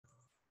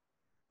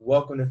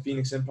Welcome to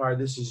Phoenix Empire.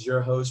 This is your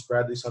host,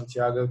 Bradley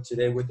Santiago.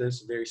 Today with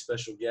us, a very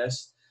special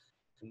guest,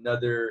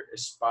 another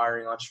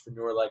aspiring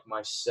entrepreneur like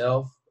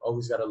myself.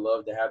 Always got to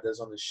love to have those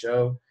on the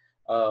show.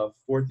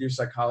 Fourth-year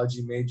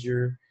psychology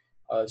major,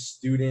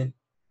 student,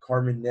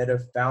 Carmen Netta,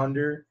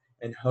 founder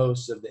and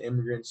host of the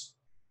Immigrants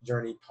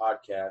Journey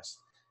podcast,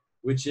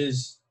 which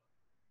is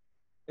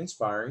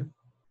inspiring.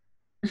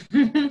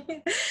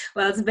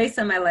 Well, it's based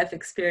on my life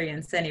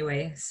experience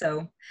anyway.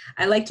 So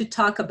I like to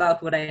talk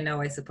about what I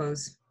know, I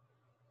suppose.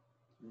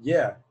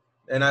 Yeah.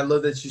 And I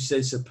love that you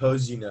say,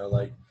 suppose you know,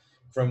 like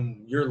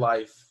from your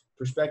life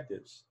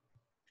perspectives.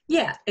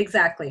 Yeah,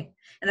 exactly.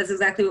 And that's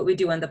exactly what we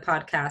do on the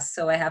podcast.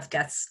 So I have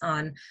guests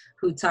on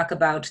who talk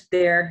about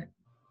their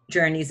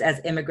journeys as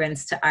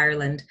immigrants to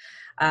Ireland.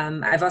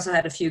 I've also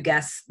had a few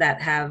guests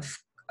that have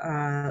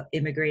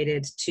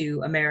immigrated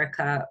to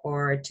America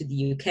or to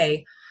the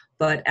UK.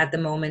 But at the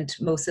moment,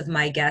 most of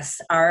my guests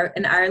are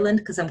in Ireland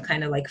because I'm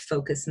kind of like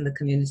focused in the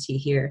community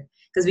here.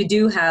 Because we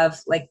do have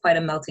like quite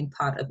a melting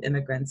pot of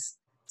immigrants.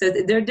 So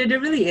they're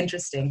really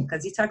interesting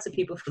because you talk to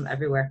people from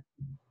everywhere.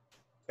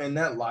 And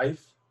that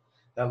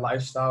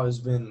lifestyle has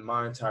been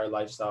my entire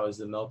lifestyle, is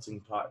the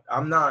melting pot.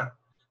 I'm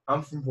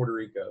from Puerto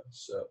Rico.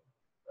 So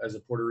as a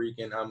Puerto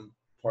Rican, I'm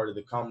part of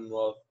the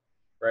Commonwealth,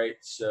 right?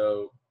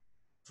 So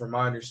from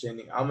my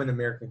understanding, I'm an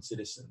American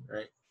citizen,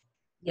 right?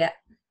 Yeah.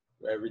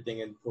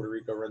 Everything in Puerto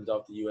Rico runs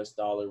off the US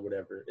dollar,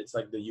 whatever. It's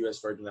like the US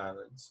Virgin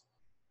Islands.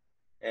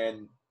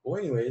 And well,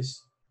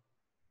 anyways,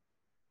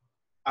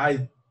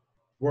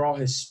 we're all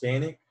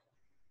Hispanic.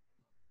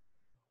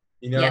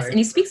 Yes, and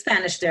you speak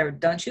Spanish there,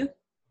 don't you?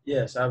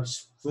 Yes, I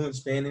was fluent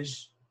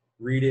Spanish,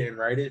 read it and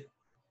write it.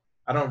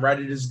 I don't write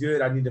it as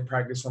good. I need to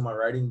practice on my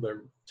writing, but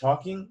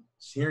talking,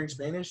 hearing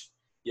Spanish,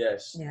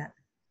 yes. Yeah.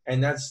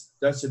 And that's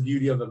the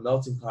beauty of a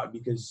melting pot,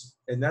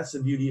 and that's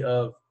the beauty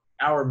of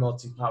our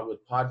melting pot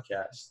with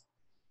podcasts,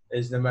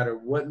 is no matter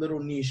what little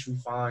niche we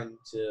find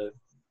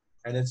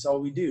and it's all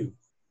we do.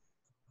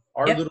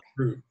 Our little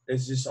group,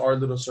 it's just our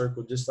little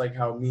circle, just like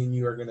how me and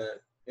you are going to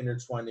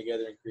intertwine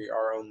together and create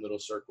our own little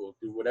circle,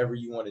 do whatever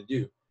you want to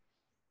do.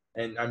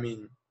 And I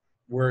mean,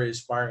 we're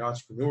aspiring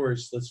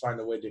entrepreneurs. Let's find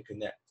a way to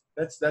connect.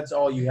 That's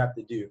all you have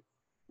to do.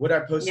 What I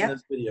post in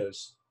those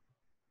videos,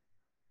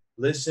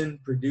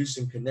 listen, produce,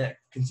 and connect.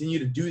 Continue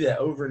to do that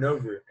over and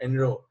over.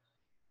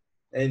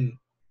 And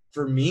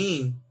for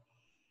me,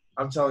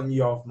 I'm telling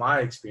you off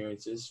my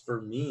experiences.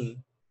 For me,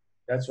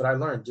 that's what I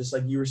learned. Just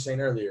like you were saying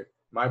earlier,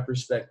 my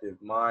perspective,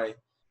 my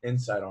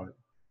insight on it.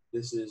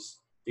 This is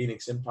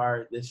Phoenix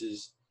Empire. This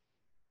is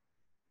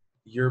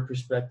your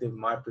perspective,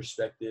 my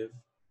perspective.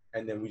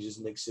 And then we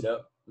just mix it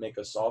up, make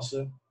a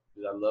salsa,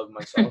 because I love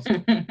my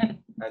salsa.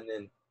 And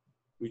then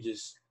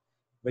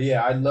but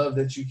yeah, I love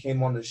that you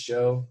came on the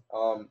show.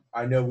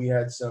 I know we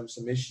had some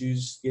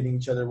issues getting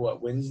each other,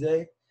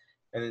 Wednesday,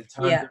 and then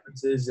time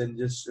differences, and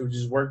it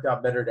just worked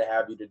out better to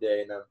have you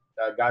today. And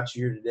I got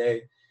you here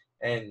today.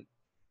 And,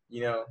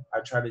 I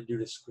try to do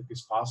this as quick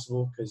as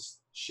possible, because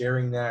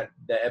sharing that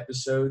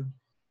episode,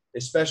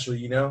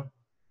 especially, oh,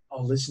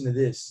 listen to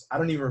this. I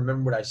don't even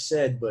remember what I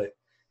said, but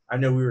I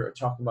know we were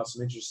talking about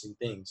some interesting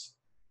things.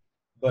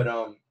 But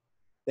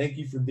thank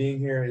you for being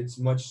here. It's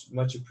much,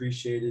 much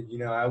appreciated.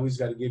 I always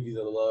got to give you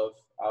the love.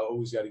 I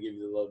always got to give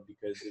you the love,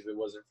 because if it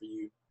wasn't for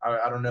you,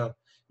 I don't know.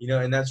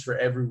 And that's for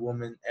every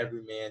woman,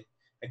 every man,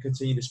 and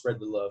continue to spread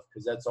the love,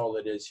 because that's all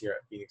it is here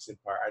at Phoenix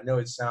Empire. I know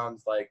it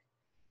sounds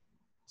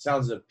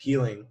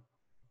appealing,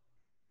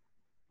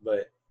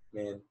 but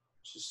man,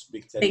 it's just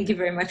big. Thank you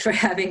very much for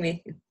having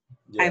me.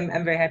 Yeah.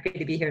 I'm very happy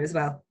to be here as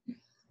well.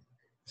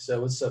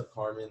 So what's up,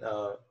 Carmen?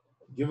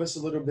 Give us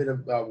a little bit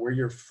about where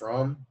you're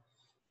from.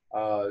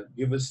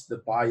 Give us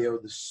the bio,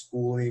 the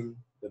schooling,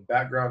 the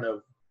background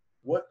of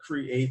what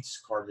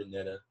creates Carmen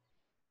Netta,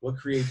 what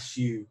creates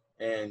you,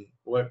 and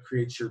what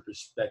creates your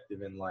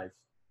perspective in life.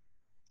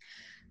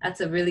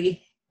 That's a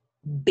really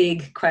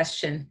big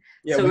question.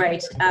 Yeah, so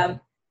right,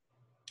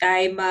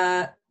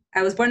 I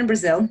was born in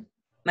Brazil.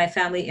 My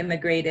family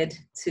immigrated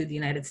to the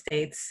United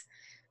States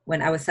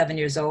when I was 7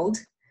 years old.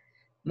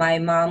 My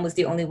mom was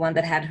the only one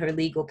that had her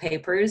legal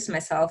papers.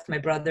 Myself, my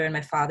brother, and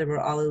my father were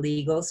all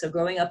illegal. So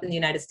growing up in the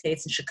United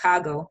States, in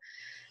Chicago,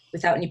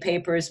 without any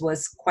papers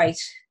was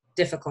quite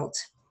difficult.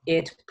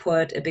 It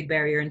put a big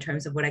barrier in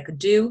terms of what I could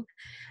do.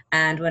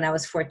 And when I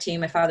was 14,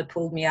 my father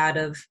pulled me out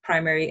of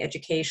primary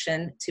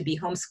education to be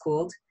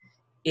homeschooled.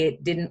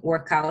 It didn't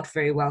work out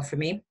very well for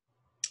me,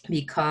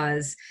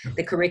 because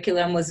the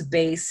curriculum was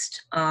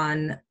based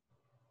on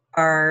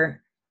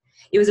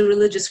it was a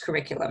religious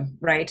curriculum,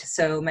 right?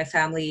 So my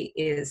family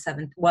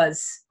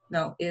was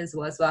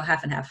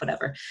half and half,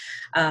 whatever.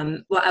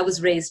 I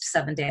was raised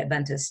Seventh-day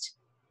Adventist,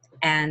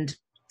 and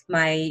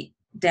my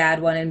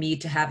dad wanted me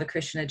to have a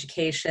Christian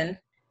education.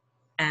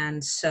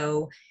 And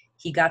so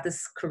he got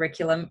this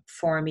curriculum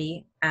for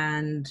me,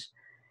 and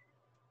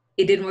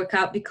it didn't work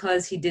out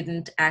because he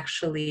didn't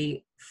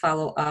actually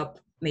follow up,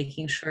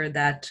 making sure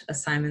that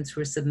assignments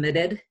were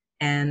submitted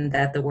and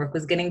that the work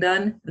was getting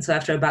done. And so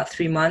after about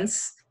 3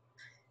 months,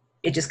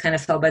 it just kind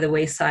of fell by the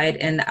wayside,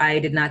 and I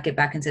did not get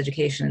back into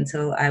education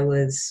until I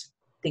was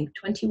think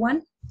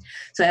 21.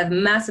 So I have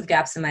massive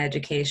gaps in my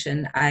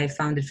education. I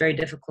found it very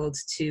difficult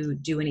to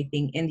do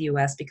anything in the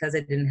US because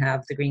I didn't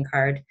have the green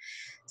card.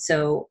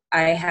 So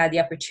I had the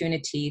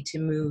opportunity to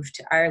move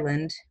to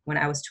Ireland when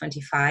I was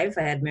 25.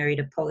 I had married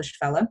a Polish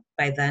fella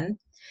by then.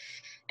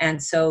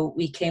 And so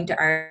we came to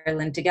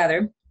Ireland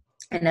together.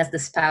 And as the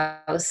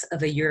spouse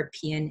of a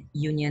European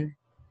Union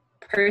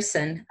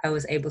person, I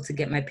was able to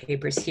get my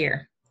papers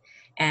here.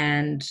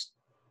 And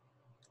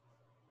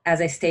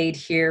as I stayed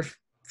here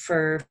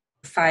for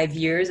 5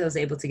 years, I was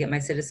able to get my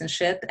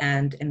citizenship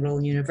and enroll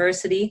in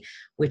university,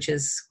 which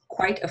is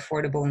quite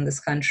affordable in this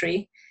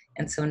country.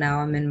 And so now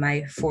I'm in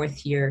my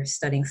 4th year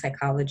studying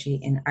psychology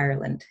in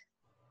Ireland.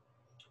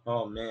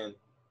 Oh man,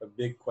 a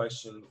big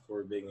question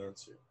for a big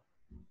answer.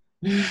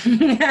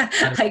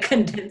 I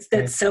condensed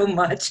it so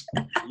much.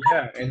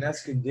 Yeah, and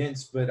that's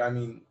condensed, but I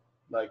mean,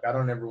 like, I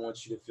don't ever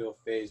want you to feel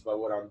fazed by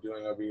what I'm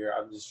doing over here.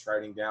 I'm just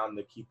writing down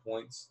the key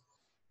points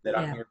that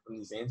I'm hearing from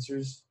these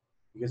answers,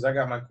 because I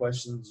got my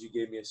questions. You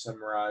gave me a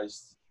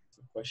summarized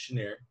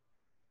questionnaire,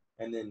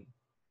 and then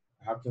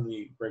how can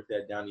we break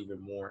that down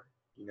even more,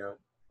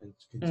 and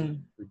continue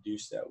to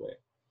produce that way.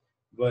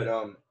 But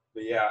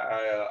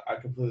yeah, I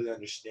completely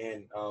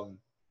understand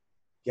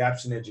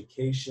gaps in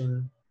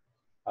education,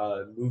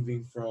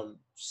 moving from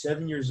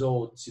 7 years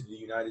old to the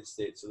United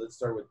States. So let's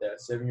start with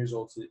that. 7 years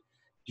old to.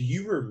 Do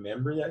you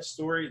remember that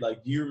story?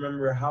 Like, do you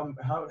remember how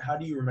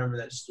do you remember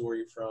that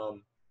story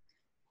from?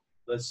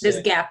 Let's say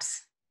there's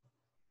gaps.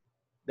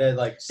 That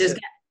like. There's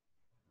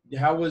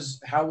How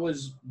was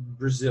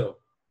Brazil?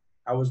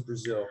 How was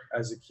Brazil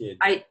as a kid?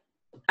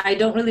 I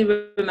don't really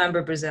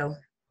remember Brazil.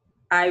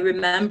 I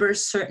remember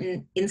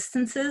certain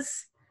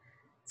instances.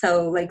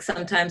 So like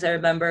sometimes I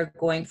remember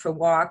going for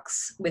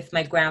walks with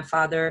my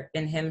grandfather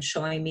and him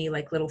showing me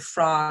like little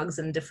frogs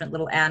and different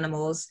little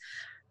animals.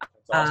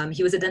 Awesome.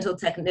 He was a dental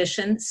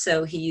technician,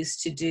 so he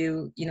used to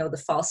do,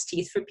 the false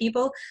teeth for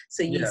people.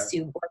 So he used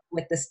to work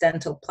with this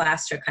dental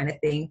plaster kind of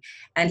thing.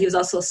 And he was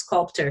also a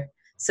sculptor.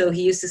 So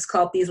he used to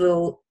sculpt these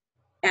little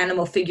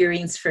animal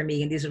figurines for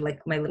me, and these are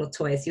like my little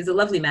toys. He was a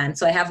lovely man.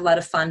 So I have a lot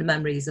of fond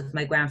memories of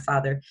my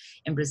grandfather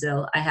in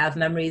Brazil. I have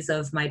memories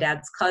of my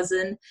dad's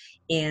cousin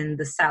in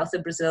the south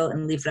of Brazil,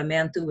 in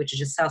Livramento, which is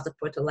just south of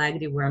Porto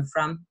Alegre, where I'm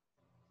from.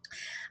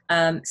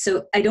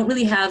 So I don't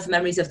really have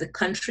memories of the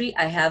country.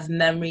 I have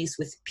memories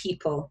with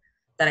people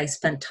that I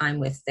spent time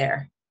with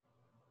there.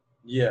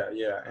 Yeah.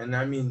 And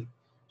I mean,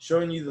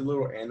 showing you the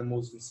little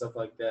animals and stuff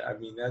like that, I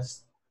mean,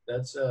 that's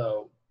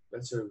a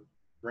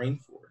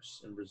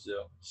rainforest in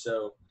Brazil.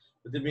 So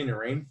with it being a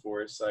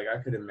rainforest, like, I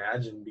could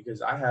imagine,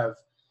 because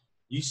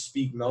you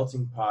speak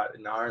melting pot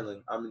in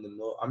Ireland. I'm in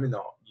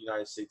the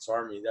United States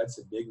Army. That's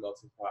a big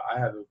melting pot. I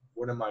have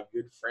one of my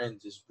good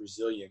friends is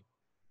Brazilian,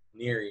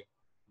 Neri.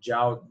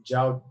 Jao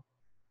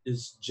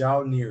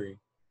Neri.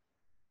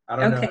 I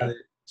don't know how to,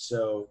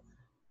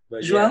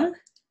 but João?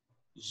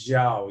 Yeah.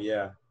 Zhao,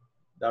 yeah.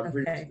 I'm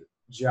pretty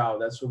Zhao,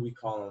 that's what we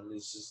call him.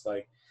 It's just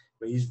like,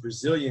 but he's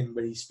Brazilian,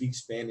 but he speaks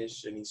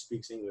Spanish and he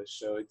speaks English.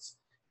 So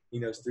he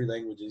knows 3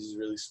 languages. He's a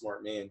really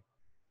smart man.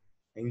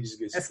 And he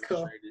just gets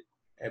frustrated.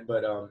 Cool.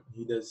 But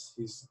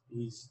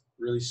he's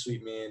really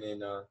sweet man,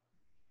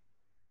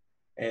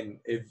 and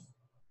if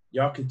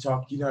y'all could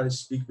talk, you know how to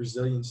speak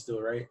Brazilian still,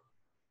 right?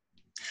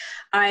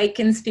 I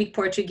can speak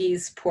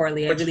Portuguese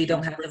poorly. I really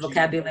don't have the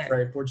vocabulary.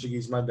 Right,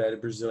 Portuguese, my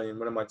bad. Brazilian.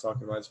 What am I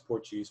talking about? It's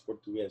Portuguese.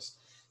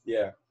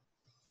 Yeah.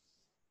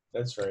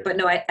 That's right. But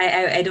no,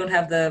 I don't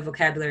have the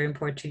vocabulary in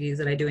Portuguese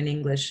that I do in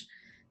English,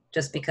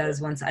 just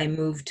because once I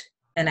moved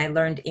and I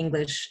learned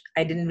English,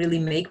 I didn't really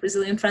make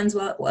Brazilian friends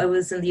while I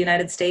was in the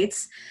United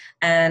States.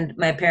 And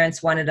my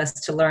parents wanted us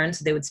to learn,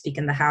 so they would speak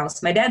in the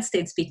house. My dad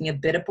stayed speaking a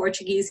bit of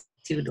Portuguese.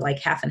 He would like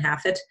half and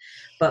half it,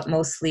 but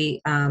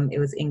mostly it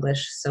was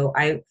English. So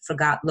I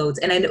forgot loads.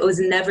 And I was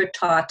never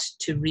taught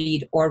to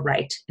read or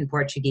write in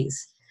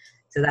Portuguese.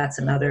 So that's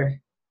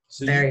another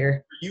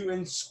barrier. Were you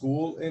in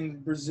school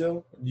in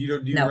Brazil? Do you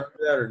remember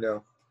that or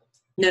no?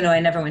 No, I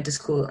never went to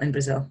school in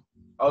Brazil.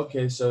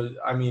 Okay, so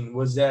I mean,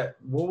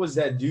 what was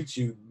that due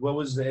to? What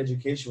was the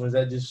education? Was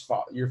that just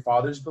your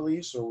father's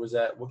beliefs, or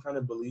what kind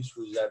of beliefs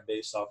was that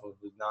based off of,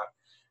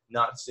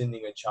 not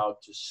sending a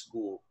child to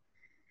school?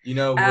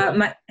 Yeah,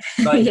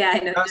 I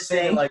know. Not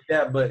saying it like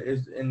that, but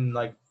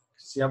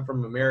see, I'm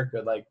from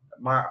America. Like,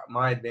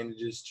 my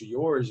advantages to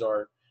yours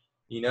are,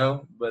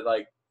 but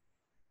like,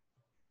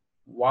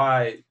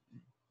 why?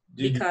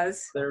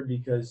 Because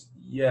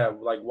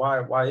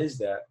why is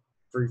that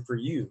for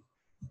you?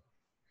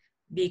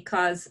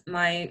 Because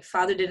my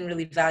father didn't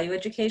really value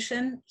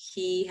education.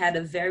 He had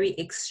a very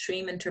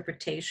extreme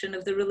interpretation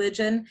of the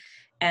religion,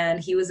 and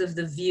he was of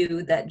the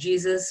view that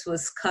Jesus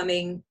was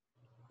coming,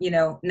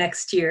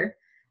 next year.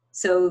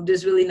 So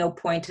there's really no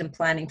point in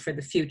planning for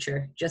the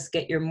future. Just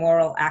get your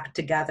moral act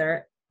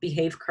together,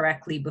 behave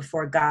correctly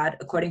before God,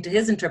 according to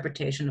his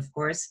interpretation, of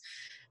course.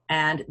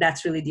 And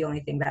that's really the only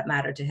thing that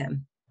mattered to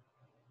him.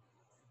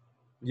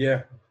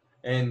 Yeah.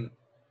 And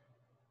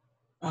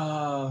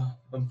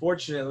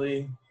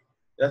unfortunately,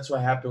 that's what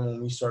happened when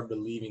we start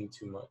believing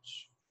too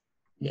much.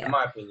 Yeah. In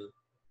my opinion.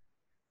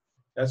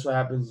 That's what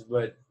happens.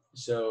 But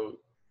so,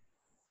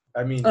 I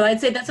Well, mean, I'd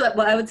say that's what,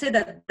 well, I would say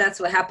that that's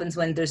what happens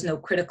when there's no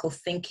critical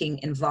thinking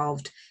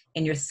involved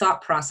in your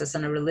thought process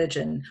on a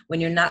religion, when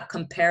you're not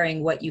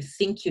comparing what you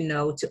think you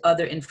know to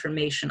other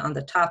information on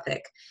the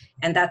topic.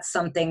 And that's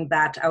something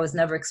that I was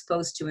never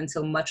exposed to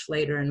until much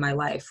later in my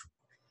life.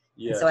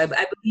 And so I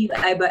yes. believe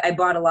I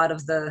bought a lot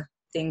of the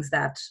things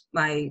that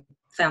my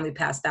family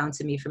passed down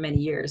to me for many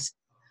years.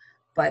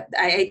 But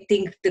I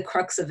think the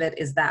crux of it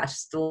is that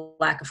the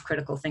lack of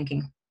critical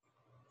thinking.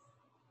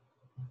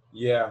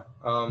 Yeah.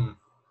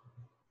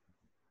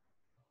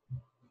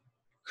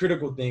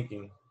 Critical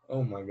thinking.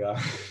 Oh my God.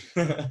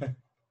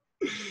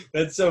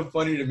 That's so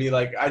funny to me.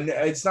 Like,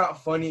 it's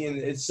not funny, and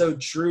it's so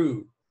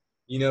true.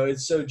 You know,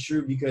 it's so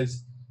true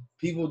because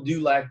people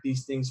do lack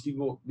these things.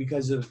 People,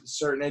 because of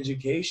certain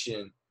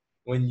education,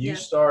 when you Yeah.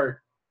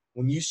 start,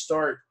 when you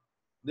start,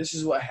 this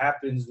is what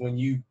happens when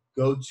you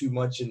go too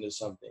much into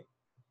something.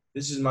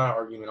 This is my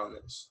argument on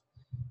this.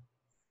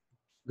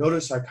 Go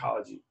to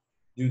psychology.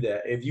 Do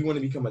that. If you want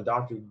to become a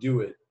doctor,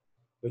 do it.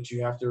 But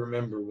you have to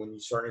remember, when you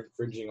start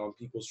infringing on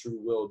people's free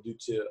will due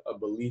to a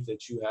belief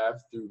that you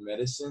have through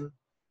medicine,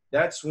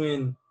 that's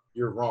when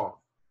you're wrong.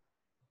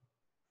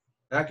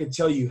 And I could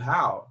tell you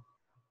how.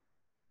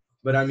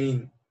 But I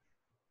mean,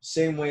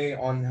 same way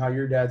on how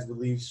your dad's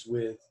beliefs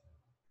with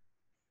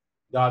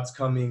God's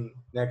coming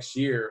next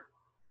year,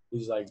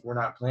 he's like, we're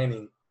not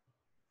planning.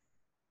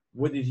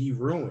 What did he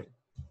ruin?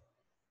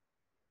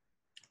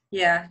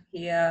 Yeah,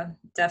 he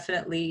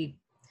definitely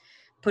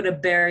put a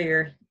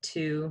barrier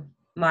to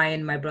my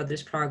and my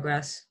brother's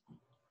progress.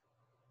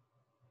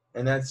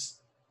 And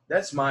that's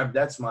my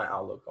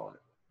outlook on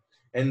it.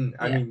 And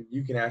I Yeah. mean,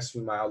 you can ask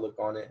me my outlook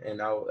on it,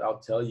 and I'll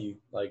tell you.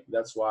 Like,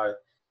 that's why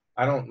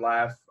I don't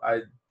laugh.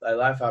 I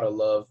laugh out of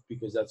love,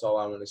 because that's all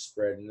I want to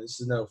spread. And this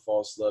is no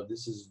false love.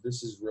 This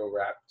is real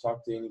rap.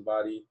 Talk to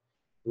anybody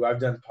who I've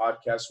done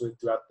podcasts with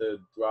throughout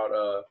the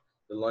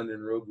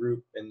London Road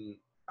Group, and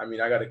I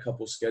mean, I got a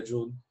couple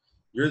scheduled.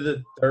 You're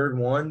the third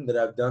one that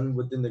I've done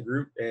within the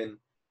group, and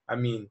I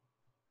mean,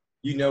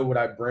 you know what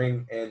I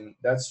bring, and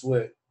that's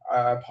what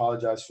I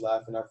apologize for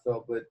laughing. I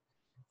felt, but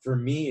for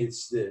me,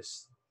 it's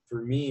this.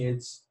 For me,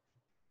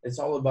 it's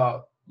all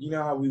about, you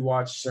know how we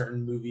watch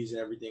certain movies and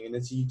everything, and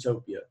it's a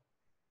utopia.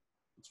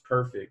 It's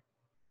perfect.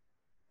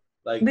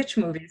 Like, Which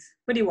movies?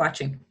 What are you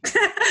watching?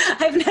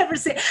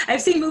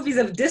 I've seen movies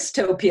of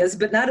dystopias,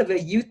 but not of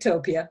a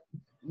utopia.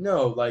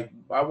 no, like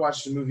I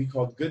watched a movie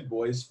called Good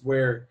Boys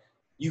where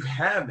you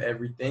have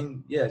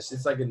everything. Yes,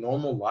 it's like a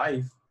normal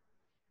life,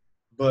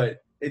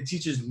 but it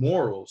teaches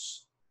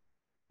morals.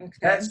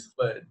 Okay.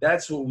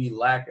 That's what we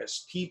lack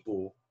as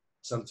people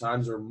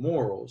sometimes, are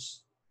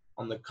morals,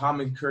 on the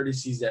common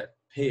courtesies that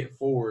pay it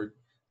forward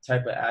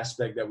type of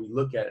aspect that we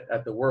look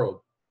at the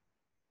world.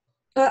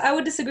 Well, I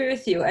would disagree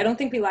with you. I don't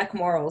think we lack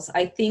morals.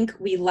 I think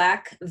we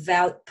lack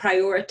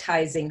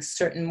prioritizing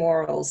certain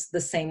morals the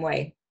same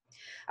way.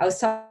 I was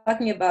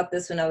talking about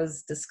this when I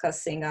was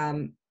discussing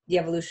the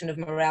evolution of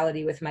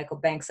morality with Michael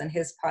Banks on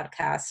his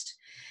podcast.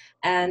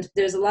 And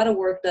there's a lot of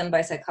work done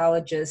by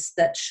psychologists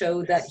that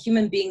show that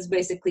human beings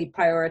basically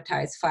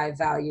prioritize five Is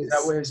that values.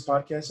 what his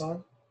podcast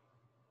on?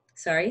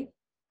 Sorry?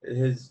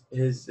 His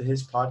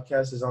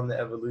podcast is on the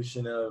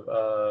evolution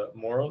of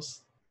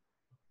morals.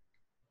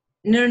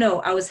 No.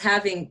 I was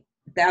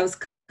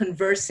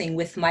conversing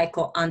with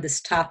Michael on this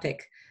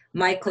topic.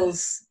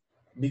 Michael's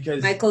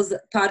Because Michael's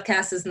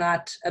podcast is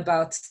not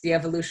about the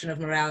evolution of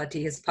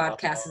morality. His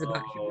podcast is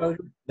about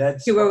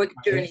that sparked heroic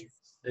my interest.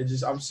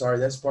 journeys. I'm sorry,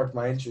 that sparked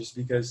my interest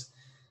because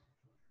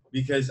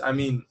I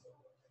mean,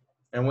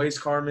 and Ways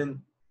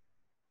Carmen,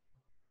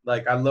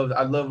 like I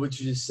love what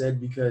you just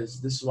said, because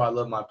this is why I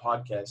love my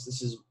podcast.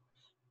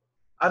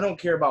 I don't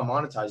care about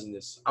monetizing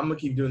this. I'm gonna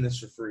keep doing this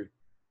for free.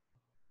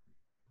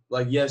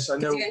 Like, yes, I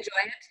Did you know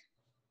enjoy it?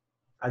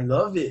 I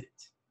love it,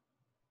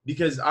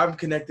 because I'm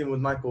connecting with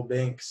Michael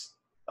Banks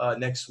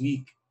next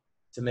week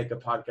to make a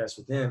podcast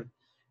with him.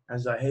 I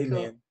was like, hey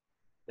Cool. man,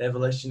 the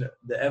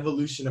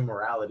evolution of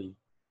morality.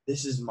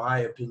 This is my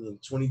opinion.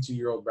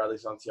 22-year-old Bradley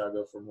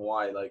Santiago from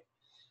Hawaii. Like,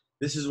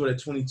 this is what a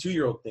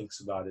 22-year-old thinks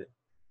about it.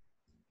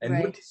 And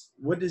Right.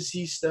 what does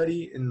he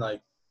study? And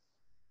like,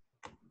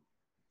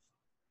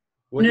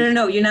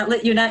 No.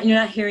 You're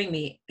not hearing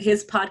me.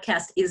 His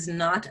podcast is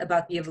not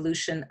about the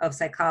evolution of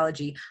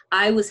psychology.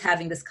 I was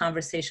having this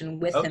conversation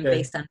with him Okay.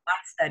 based on my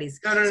studies.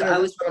 No. So I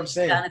was That's what I'm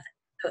saying. Jonathan.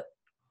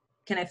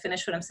 Can I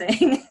finish what I'm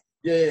saying?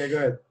 Yeah. Go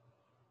ahead.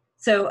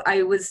 So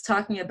I was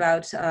talking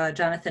about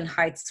Jonathan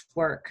Haidt's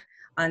work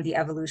on the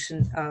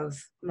evolution of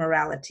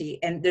morality.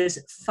 And there's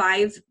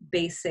five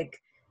basic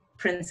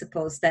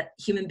principles that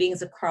human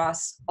beings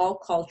across all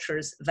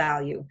cultures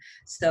value.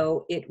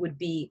 So it would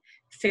be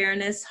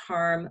fairness,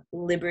 harm,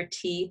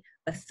 liberty,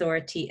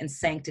 authority, and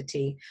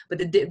sanctity.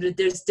 But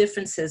there's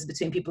differences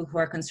between people who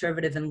are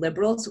conservative and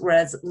liberals,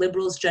 whereas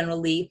liberals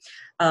generally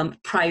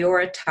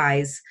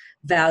prioritize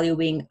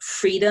valuing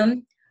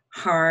freedom,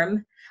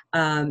 harm,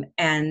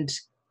 and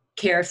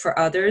care for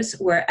others,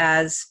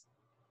 whereas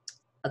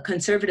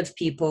conservative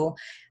people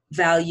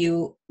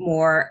value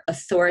more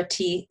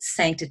authority,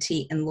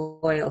 sanctity, and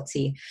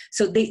loyalty.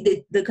 So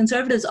the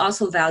conservatives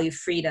also value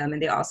freedom,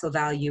 and they also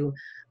value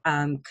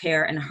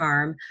care and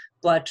harm,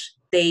 but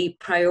they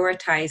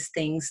prioritize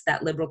things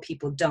that liberal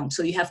people don't.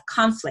 So you have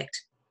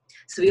conflict.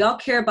 So we all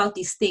care about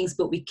these things,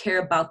 but we care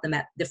about them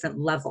at different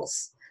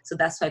levels. So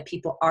that's why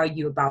people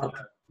argue about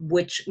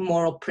which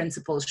moral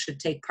principles should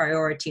take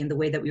priority in the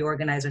way that we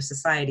organize our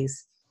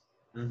societies.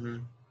 Mm-hmm.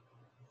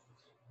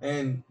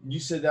 And you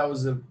said that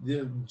was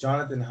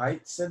Jonathan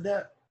Haidt said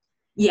that?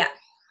 Yeah.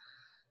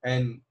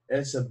 And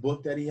it's a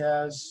book that he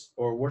has,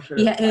 or what should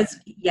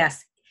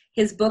Yes.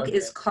 His book Okay.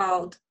 is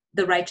called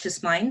The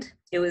Righteous Mind.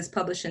 It was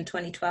published in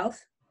 2012.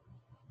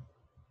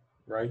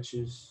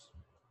 Righteous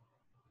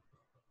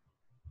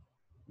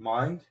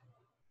Mind?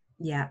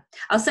 Yeah.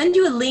 I'll send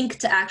you a link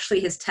to actually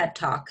his TED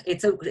Talk.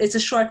 It's a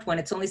short one.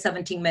 It's only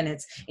 17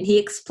 minutes. And he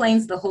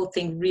explains the whole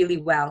thing really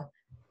well.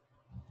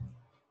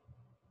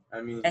 I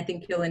mean, I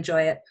think you'll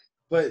enjoy it.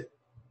 But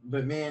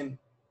man,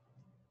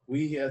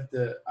 we have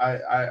to,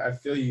 I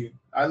feel you.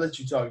 I let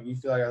you talk. You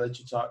feel like I let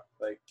you talk?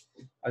 Like,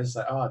 I just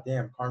like, oh,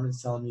 damn,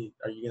 Carmen's telling me,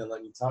 are you going to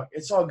let me talk?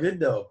 It's all good,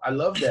 though. I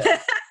love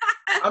that.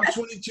 I'm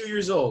 22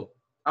 years old.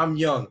 I'm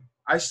young.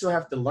 I still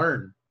have to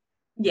learn.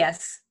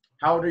 Yes.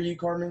 How old are you,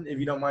 Carmen, if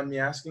you don't mind me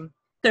asking?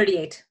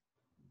 38.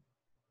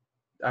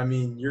 I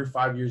mean, you're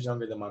 5 years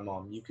younger than my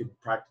mom. You could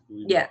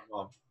practically be my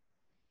mom.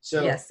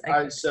 So, yes,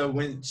 so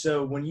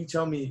when you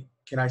tell me,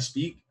 can I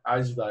speak? I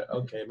was like,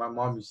 okay, my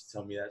mom used to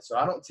tell me that. So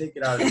I don't take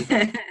it out of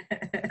it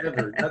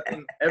ever.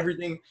 Nothing,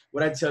 everything,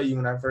 what I tell you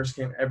when I first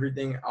came,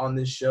 everything on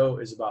this show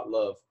is about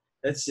love.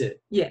 That's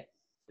it. Yeah.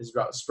 It's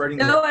about spreading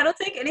love. love. I don't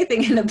take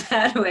anything in a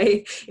bad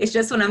way. It's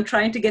just when I'm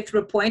trying to get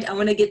through a point, I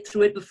want to get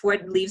through it before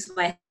it leaves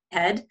my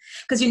head.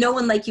 Because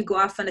when like you go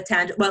off on a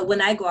tangent, well,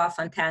 when I go off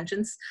on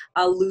tangents,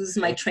 I'll lose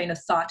my train of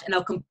thought and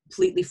I'll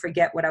completely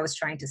forget what I was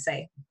trying to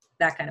say.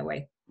 That kind of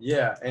way.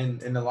 Yeah,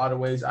 and in a lot of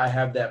ways, I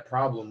have that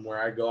problem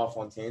where I go off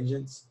on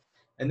tangents,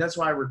 and that's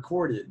why I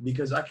record it,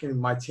 because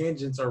my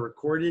tangents are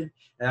recorded,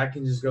 and I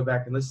can just go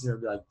back and listen to it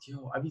and be like,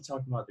 yo, I be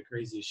talking about the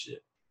craziest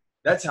shit.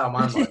 That's how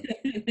my mind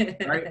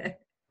is, right?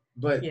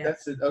 But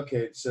that's it.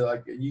 Okay, so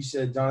like you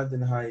said,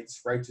 Jonathan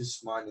Haidt's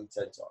Righteous Mind and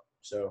TED Talk.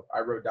 So I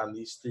wrote down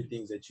these 3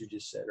 things that you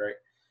just said, right?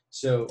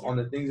 So on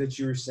the things that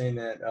you were saying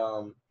that,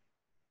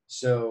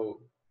 so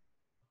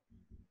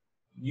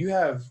you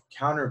have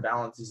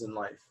counterbalances in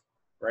life,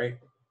 right?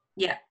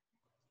 Yeah.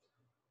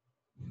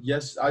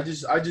 Yes, I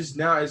just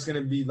now it's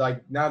gonna be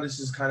like, now this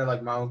is kind of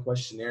like my own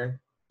questionnaire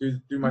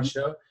through my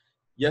show.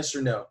 Yes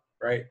or no,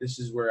 right? This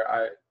is where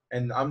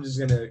I'm just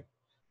gonna,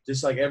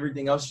 just like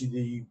everything else you do,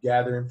 you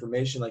gather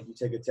information, like you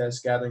take a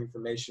test, gathering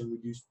information. We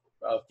do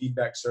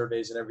feedback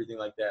surveys and everything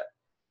like that.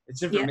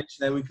 It's information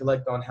that we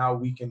collect on how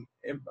we can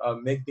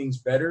make things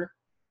better,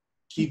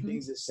 keep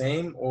things the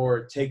same,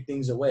 or take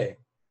things away.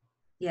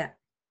 Yeah.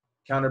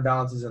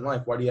 Counterbalances in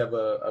life. Why do you have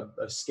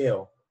a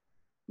scale?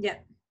 Yeah.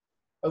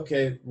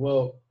 Okay,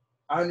 well,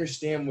 I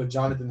understand what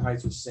Jonathan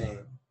Haidt was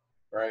saying,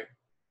 right?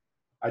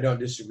 I don't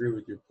disagree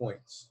with your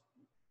points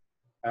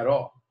at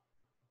all.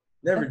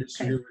 Never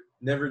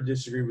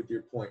disagree with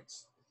your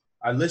points.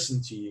 I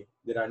listened to you.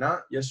 Did I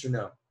not? Yes or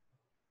no?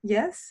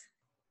 Yes.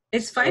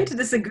 It's fine to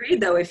disagree,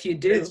 though, if you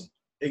do.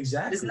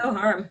 Exactly. There's no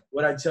harm.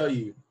 What I tell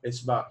you,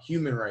 it's about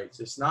human rights.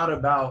 It's not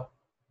about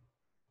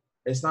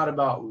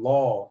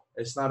law.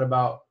 It's not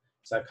about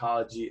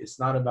psychology. It's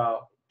not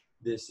about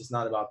this. It's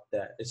not about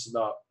that. It's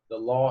about the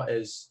law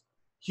as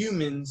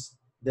humans,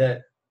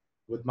 that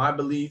with my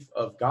belief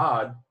of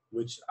God,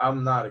 which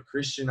I'm not a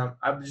Christian,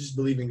 I just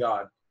believe in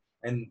God.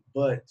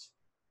 But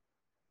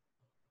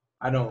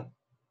I'm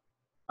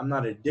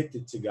not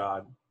addicted to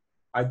God.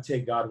 I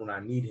take God when I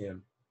need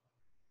him.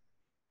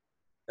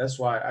 That's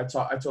why I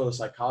told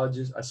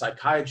a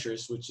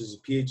psychiatrist, which is a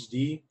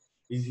PhD,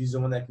 he's the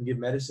one that can give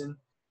medicine.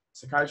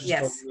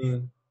 Psychiatrist told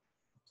me,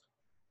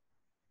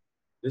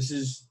 this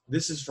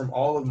is from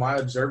all of my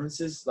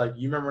observances. Like,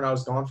 you remember when I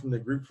was gone from the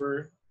group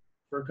for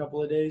a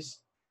couple of days?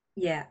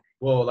 Yeah.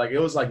 Well, like, it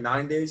was like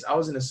 9 days. I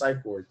was in a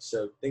psych ward.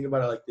 So think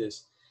about it like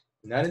this.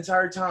 In that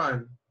entire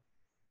time,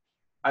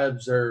 I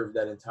observed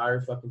that entire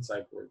fucking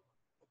psych ward.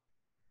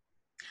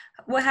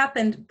 What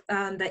happened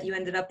that you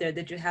ended up there?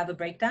 Did you have a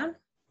breakdown?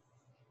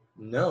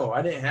 No,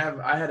 I didn't have.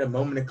 I had a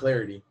moment of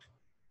clarity.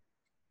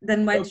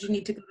 Then why did you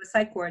need to go to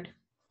psych ward?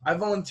 I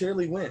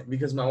voluntarily went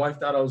because my wife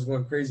thought I was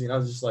going crazy, and I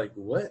was just like,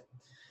 what?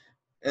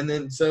 And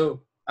then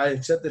so I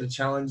accepted a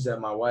challenge that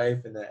my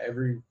wife and that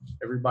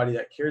everybody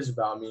that cares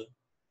about me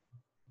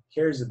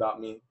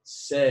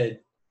said,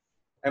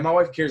 and my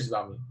wife cares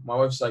about me. My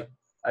wife's like,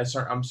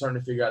 I'm starting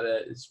to figure out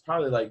that it's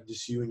probably like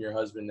just you and your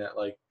husband, that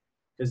like,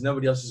 because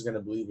nobody else is going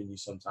to believe in you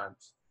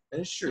sometimes.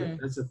 And it's true.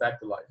 It's a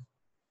fact of life.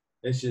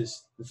 It's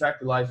just the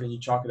fact of life, and you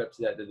chalk it up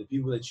to that the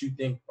people that you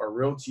think are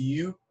real to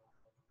you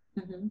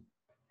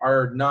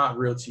are not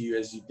real to you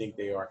as you think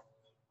they are.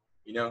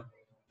 You know,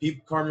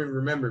 Carmen,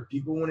 remember,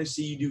 people want to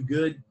see you do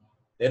good.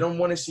 They don't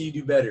want to see you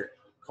do better.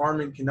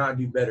 Carmen cannot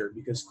do better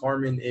because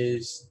Carmen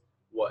is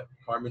what?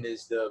 Carmen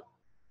is the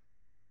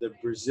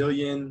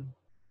Brazilian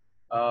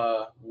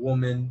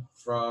woman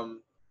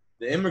from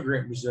the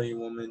immigrant Brazilian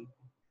woman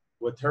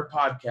with her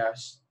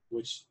podcast,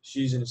 which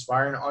she's an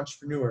aspiring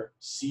entrepreneur,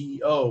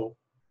 CEO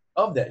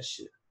of that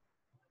shit.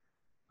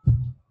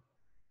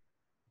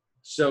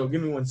 So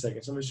give me 1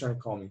 second. Somebody's trying to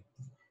call me.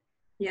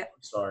 Yeah.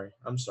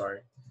 I'm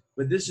sorry.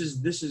 But this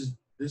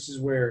is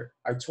where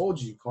I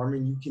told you,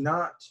 Carmen, you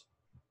cannot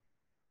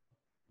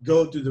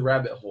go through the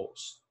rabbit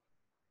holes.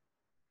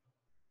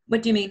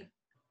 What do you mean?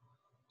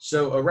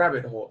 So a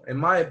rabbit hole, in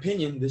my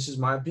opinion, this is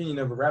my opinion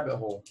of a rabbit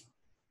hole.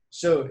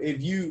 So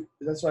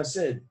that's what I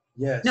said.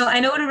 Yes. No, I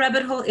know what a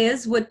rabbit hole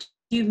is. What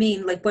do you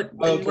mean? Like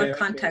in what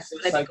context So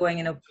would I be going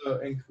in?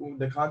 In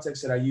the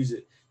context that I use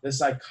it, the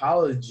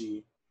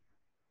psychology.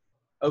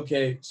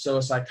 Okay, so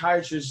a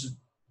psychiatrist,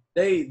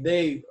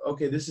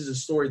 okay, this is a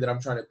story that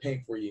I'm trying to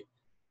paint for you.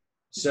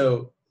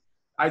 So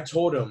I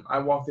told him, I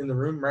walked in the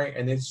room, right?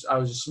 And I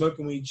was just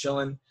smoking weed,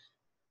 chilling,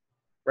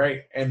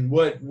 right? And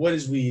what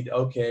is weed?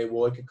 Okay,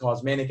 well, it could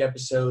cause manic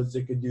episodes.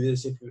 It could do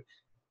this.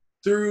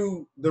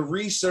 Through the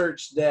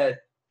research that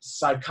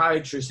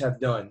psychiatrists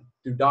have done,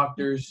 through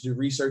doctors, through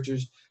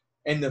researchers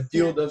in the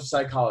field of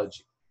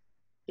psychology.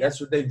 That's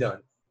what they've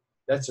done.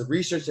 That's the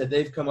research that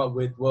they've come up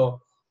with.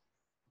 Well,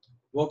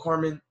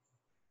 Carmen,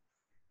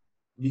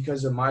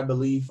 because of my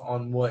belief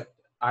on what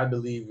I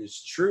believe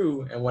is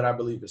true and what I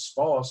believe is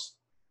false,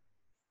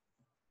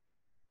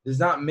 does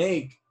not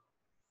make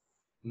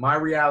my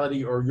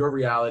reality or your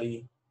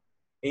reality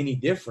any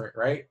different,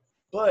 right?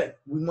 But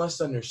we must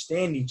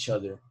understand each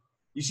other.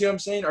 You see what I'm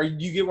saying?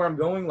 You get where I'm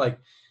going?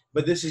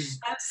 But this is...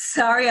 I'm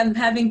sorry, I'm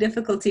having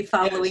difficulty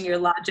following your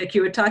logic.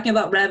 You were talking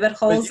about rabbit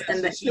holes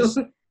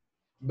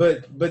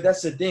But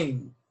that's the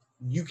thing.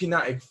 You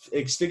cannot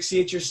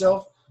asphyxiate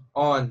yourself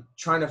on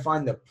trying to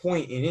find the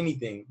point in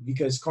anything,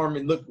 because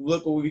Carmen, look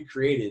what we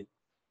created.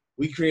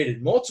 We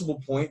created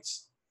multiple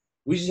points.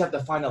 We just have to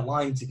find a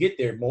line to get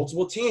there,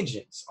 multiple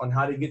tangents on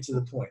how to get to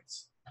the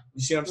points.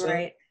 You see what I'm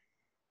saying?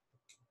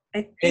 Right.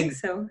 I think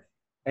so.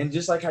 And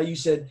just like how you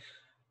said,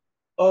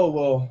 oh,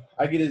 well,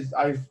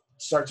 I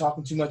start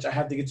talking too much, I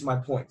have to get to my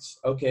points.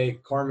 Okay,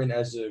 Carmen,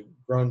 as a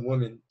grown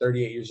woman,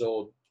 38 years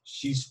old,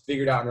 she's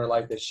figured out in her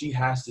life that she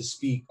has to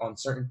speak on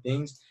certain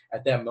things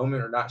at that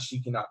moment, or not, she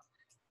cannot.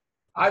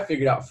 I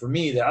figured out for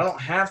me that I don't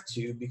have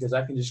to, because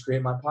I can just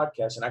create my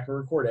podcast and I can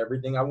record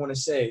everything I want to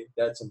say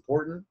that's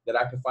important, that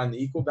I can find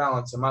the equal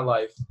balance in my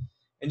life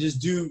and just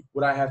do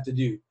what I have to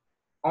do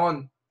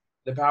on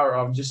the power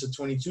of just a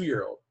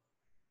 22-year-old.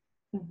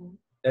 Mm-hmm.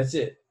 That's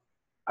it.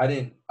 I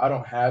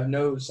don't have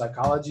no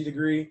psychology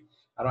degree.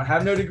 I don't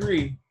have no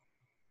degree,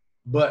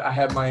 but I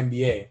have my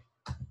MBA.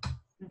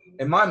 Mm-hmm.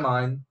 In my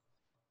mind,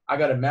 I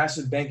got a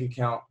massive bank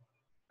account.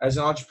 As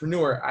an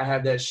entrepreneur, I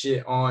have that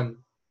shit on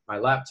my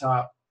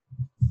laptop,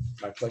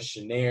 my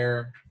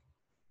questionnaire,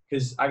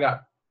 because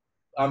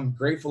I'm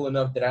grateful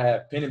enough that I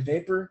have pen and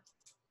paper.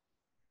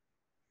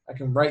 I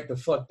can write the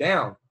fuck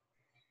down.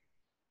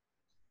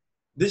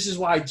 This is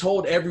why I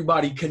told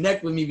everybody,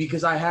 connect with me,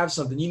 because I have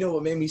something. You know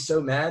what made me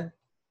so mad?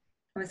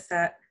 What's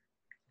that?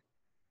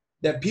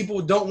 That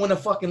people don't want to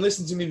fucking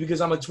listen to me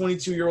because I'm a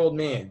 22-year-old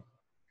man.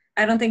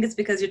 I don't think it's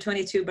because you're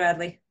 22,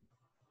 Bradley.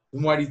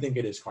 Then why do you think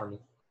it is, Carmen?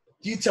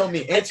 You tell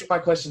me. Answer my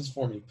questions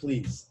for me,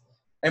 please.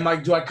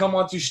 Do I come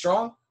on too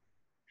strong?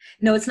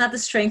 No, it's not the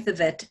strength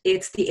of it.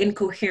 It's the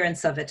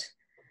incoherence of it.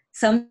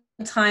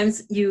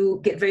 Sometimes you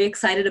get very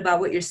excited about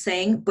what you're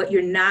saying, but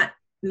you're not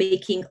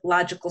making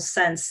logical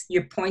sense.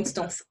 Your points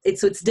don't, so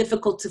it's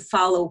difficult to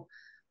follow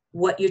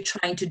what you're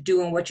trying to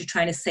do and what you're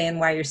trying to say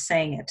and why you're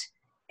saying it.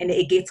 And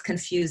it gets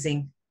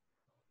confusing.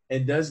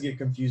 It does get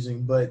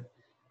confusing, but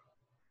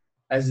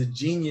as a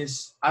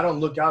genius, I don't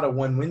look out of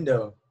one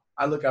window.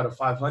 I look out of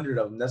 500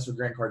 of them. That's what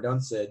Grant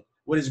Cardone said.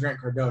 What is Grant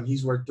Cardone?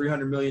 He's worth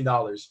 $300 million.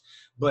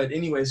 But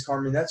anyways,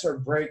 Carmen, that's our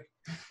break.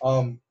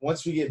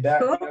 Once we get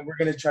back, we're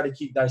going to try to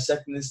keep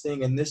dissecting this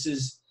thing. And this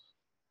is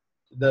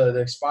the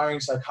aspiring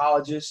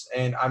psychologist.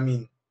 And I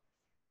mean,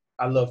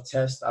 I love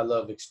tests. I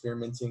love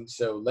experimenting.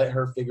 So let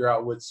her figure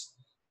out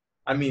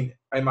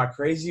am I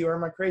crazy or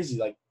am I crazy?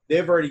 Like,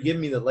 they've already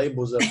given me the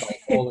labels of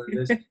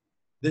bipolar.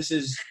 This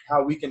is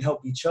how we can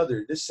help each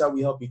other. This is how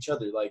we help each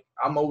other. Like,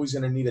 I'm always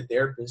going to need a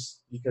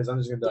therapist, because I'm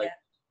just going to be like,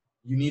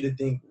 you need to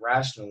think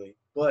rationally.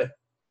 But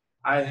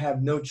I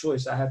have no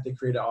choice. I have to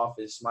create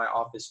my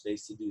office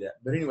space to do that.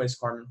 But anyways,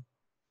 Carmen,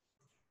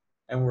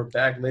 and we're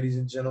back, ladies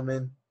and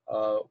gentlemen.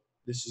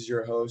 This is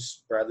your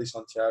host, Bradley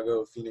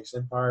Santiago of Phoenix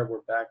Empire.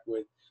 We're back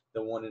with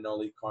the one and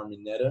only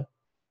Carmen Netta.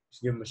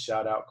 Just give him a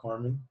shout out,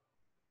 Carmen.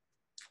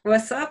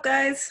 What's up,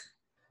 guys?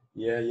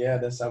 Yeah,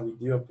 that's how we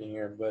do up in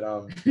here. But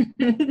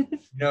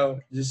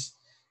just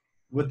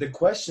with the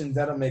questions,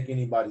 that'll make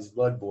anybody's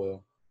blood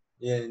boil.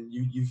 And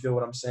you feel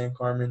what I'm saying,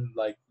 Carmen?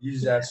 Like, you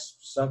just ask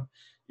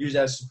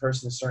the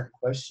person a certain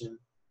question,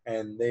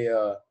 and they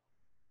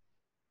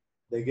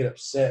get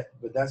upset.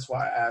 But that's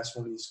why I asked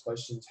one of these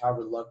questions: how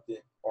reluctant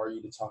are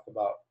you to talk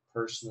about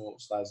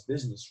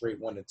personal/business? Rate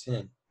 1 to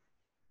 10.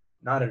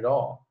 Not at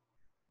all.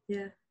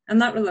 Yeah, I'm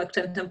not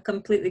reluctant. I'm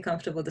completely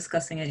comfortable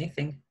discussing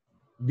anything.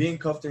 Being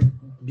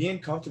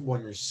comfortable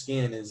in your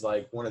skin is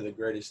like one of the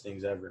greatest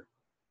things ever.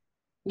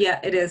 Yeah,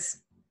 it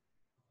is.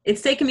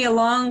 It's taken me a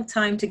long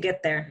time to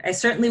get there. I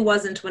certainly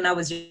wasn't when I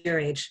was your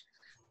age.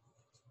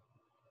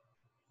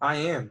 I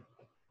am,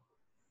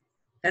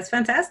 That's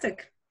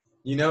fantastic.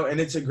 and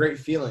it's a great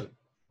feeling.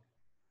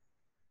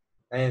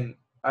 And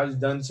I've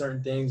done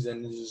certain things,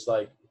 and it's just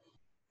like,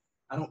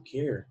 I don't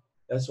care.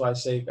 That's why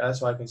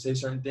I can say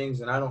certain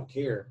things, and I don't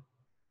care.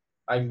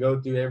 I can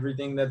go through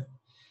everything that,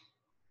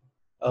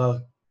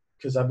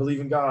 because I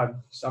believe in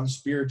God. So I'm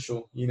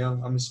spiritual,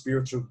 I'm a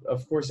spiritual.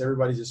 Of course,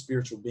 everybody's a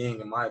spiritual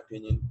being, in my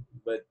opinion.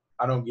 But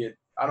I don't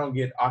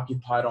get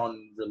occupied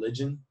on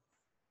religion,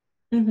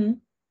 Mm-hmm.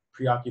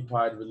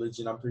 preoccupied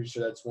religion. I'm pretty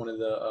sure that's one of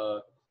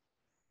the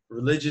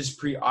religious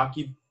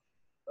preoccup.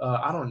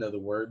 I don't know the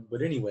word,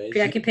 but anyways,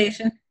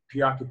 Preoccupation.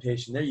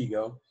 preoccupation. There you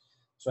go.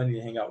 So I need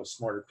to hang out with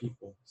smarter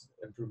people,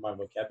 improve my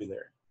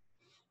vocabulary.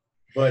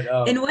 But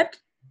In what,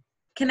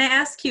 can I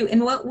ask you,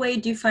 in what way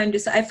do you find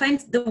this? I find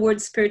the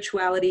word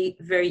spirituality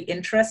very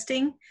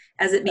interesting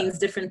as it means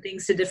different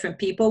things to different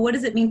people. What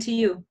does it mean to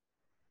you?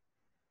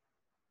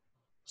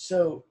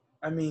 so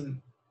I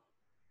mean,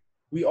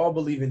 we all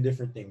believe in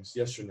different things,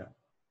 yes or no?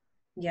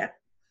 Yeah,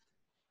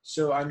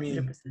 So I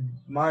mean,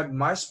 100%.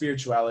 my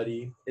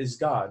spirituality is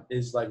God,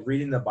 is like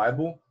reading the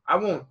Bible.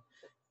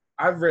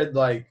 I've read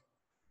like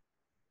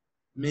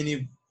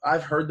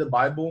I've heard the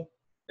Bible,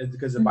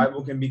 because the Mm-hmm.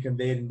 Bible can be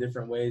conveyed in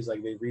different ways,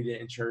 like they read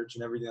it in church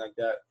and everything like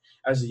that.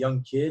 As a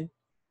young kid,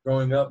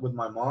 growing up with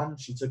my mom,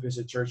 she took us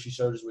to church. She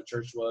showed us what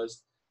church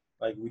was.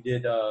 Like we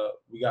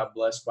got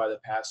blessed by the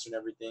pastor and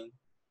everything.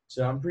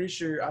 So I'm pretty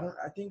sure, I'm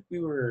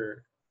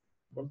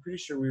pretty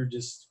sure we were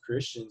just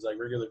Christians, like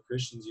regular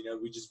Christians,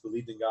 we just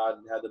believed in God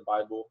and had the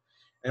Bible.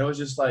 And it was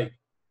just like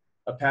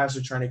a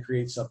pastor trying to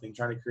create something,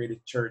 trying to create a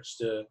church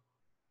to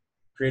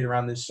create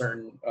around this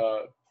certain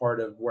part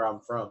of where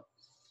I'm from.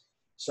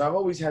 So I've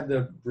always had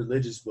the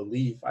religious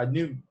belief. I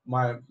knew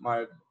my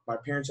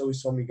parents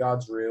always told me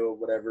God's real,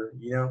 whatever,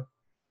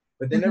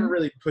 but they never Mm-hmm.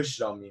 really pushed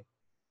it on me.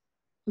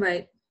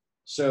 Right.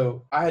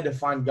 So I had to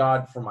find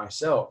God for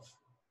myself.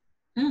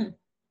 Mm.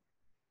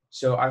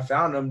 So I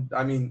found him.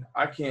 I mean,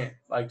 I can't,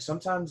 like,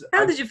 sometimes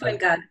How did you find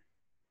God?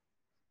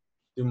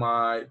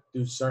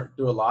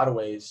 through a lot of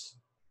ways.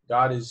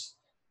 God is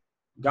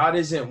God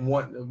isn't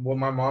one. What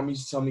my mom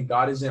used to tell me,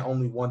 God isn't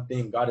only one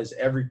thing. God is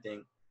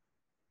everything,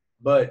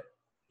 but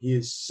He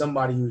is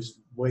somebody who's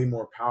way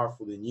more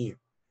powerful than you.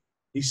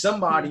 He's Hmm.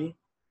 somebody,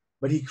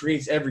 but He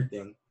creates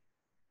everything.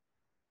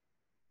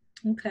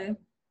 Okay.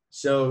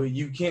 So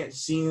you can't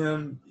see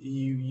Him.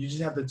 You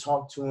just have to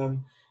talk to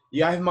Him.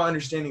 Yeah, I have my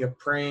understanding of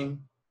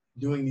praying,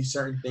 doing these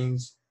certain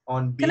things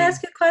on Can I being.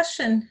 ask you a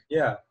question?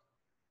 Yeah,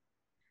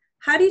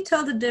 How do you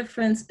tell the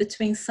difference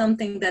between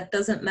something that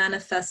doesn't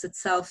manifest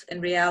itself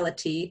in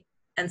reality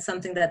and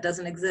something that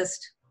doesn't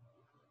exist?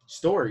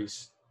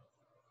 stories.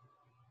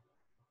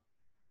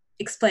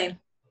 Explain.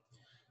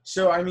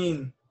 So I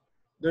mean,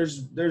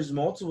 there's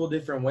multiple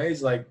different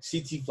ways. Like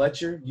C.T.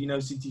 Fletcher. Do you know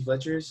who C.T.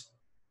 Fletcher is?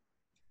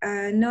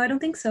 No, I don't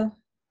think so.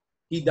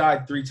 He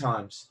died 3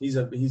 times. He's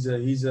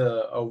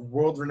a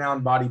world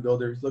renowned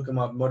bodybuilder. Look him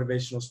up,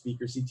 motivational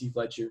speaker, C.T.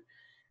 Fletcher,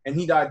 and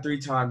he died 3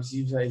 times.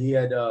 He had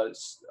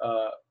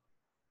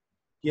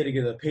to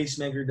get a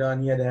pacemaker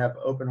done. He had to have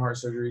open heart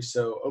surgery.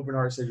 So open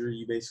heart surgery,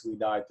 you basically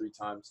died 3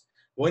 times.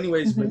 Well,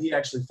 anyways, but Mm-hmm. he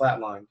actually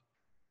flatlined,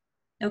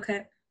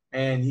 Okay.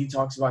 and he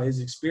talks about his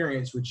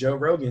experience with Joe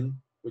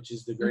Rogan, which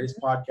is the greatest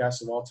Mm-hmm.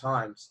 podcast of all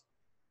times,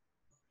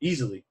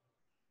 easily.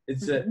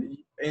 It's Mm-hmm.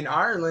 in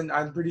Ireland.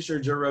 I'm pretty sure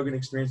Joe Rogan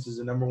Experience is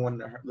the number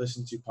one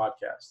listened to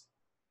podcast.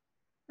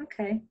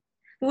 Okay.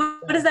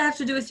 What does that have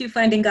to do with you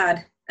finding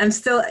God? I'm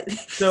still, see,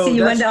 So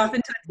you went off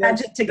into a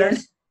tangent again.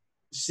 that's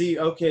see,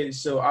 okay,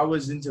 so I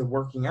was into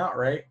working out,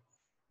 right?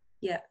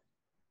 Yeah.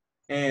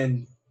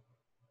 And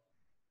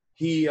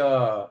he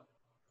I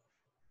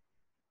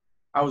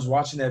was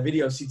watching that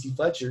video of CT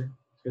Fletcher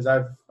because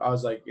I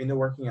was like into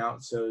working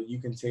out, so you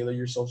can tailor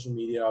your social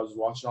media. I was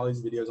watching all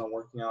these videos on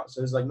working out.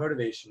 So it's like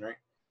motivation, right?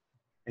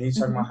 And he's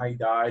talking Mm-hmm. about how he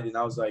died, and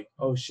I was like,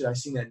 oh shit, I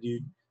seen that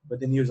dude. But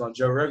then he was on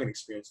Joe Rogan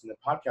Experience, and the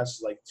podcast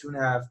is like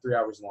 2.5, 3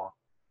 hours long.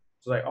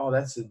 So like, oh,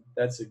 that's a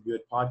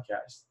good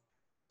podcast.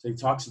 So he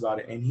talks about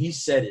it, and he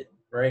said it,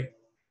 right?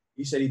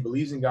 He said he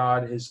believes in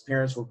God. His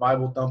parents were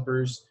Bible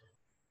thumpers.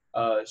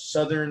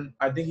 Southern,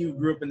 I think he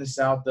grew up in the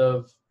South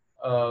of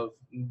the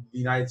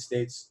United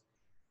States.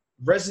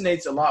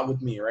 Resonates a lot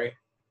with me, right?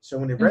 So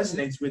when it Mm-hmm.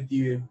 resonates with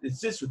you, it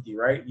sits with you,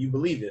 right? You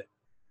believe it.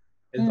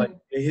 It's like Mm.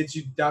 it hits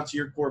you down to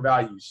your core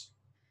values.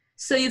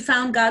 So you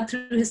found God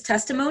through his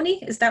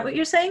testimony? Is that what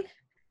you're saying?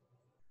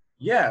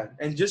 Yeah,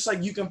 and just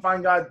like you can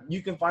find God,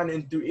 you can find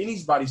it through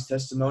anybody's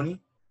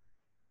testimony,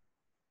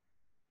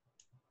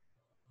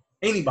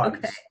 Okay.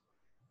 anybody's. Well,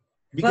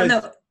 Because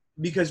no,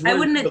 because I what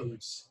are your wouldn't.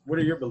 beliefs? What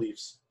are your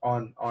beliefs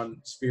on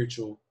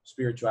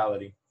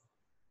spirituality?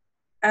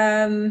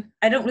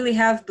 I don't really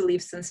have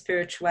beliefs in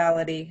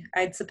spirituality.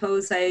 I'd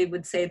suppose I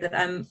would say that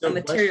I'm a So question,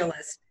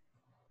 materialist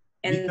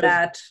in because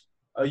that,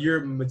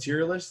 you're a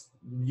materialist.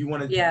 You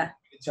want to yeah,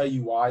 tell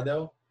you why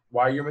though?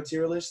 Why you're a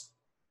materialist?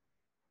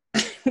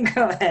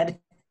 go ahead.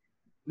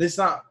 It's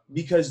not,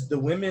 because the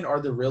women are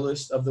the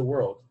realest of the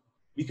world.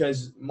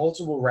 Because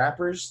multiple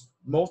rappers,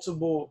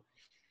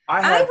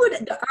 I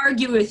would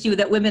argue with you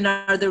that women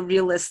are the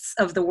realists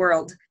of the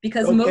world,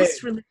 because okay,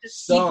 most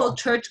religious people,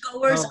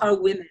 churchgoers, are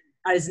women,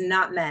 is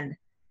not men.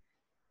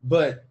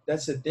 But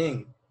that's the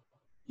thing.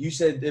 You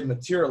said it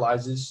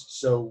materializes.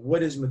 So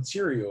what is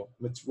material?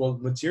 Well,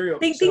 material.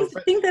 Things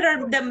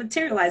that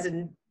materialize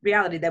in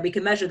reality, that we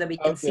can measure, that we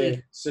can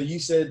see. So you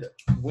said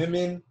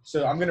women.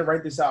 So I'm gonna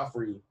write this out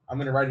for you. I'm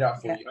gonna write it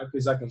out for you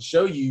because I can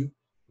show you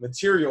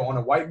material on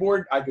a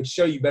whiteboard. I could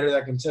show you better than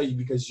I can tell you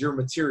because you're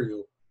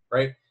material,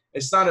 right?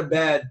 It's not a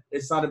bad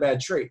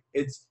trait.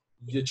 It's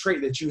the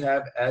trait that you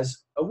have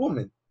as a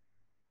woman.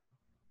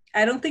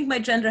 I don't think my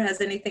gender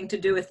has anything to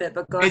do with it,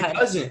 but go ahead.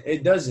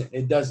 It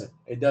doesn't.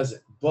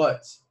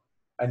 But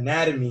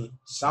anatomy,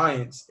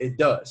 science, it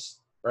does,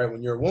 right?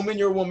 When you're a woman,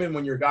 you're a woman.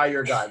 When you're a guy,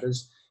 you're a guy.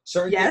 There's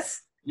certain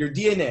things, your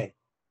DNA.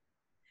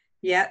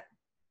 Yeah.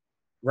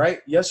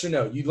 Right? Yes or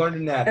no? You learned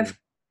anatomy.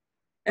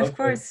 Of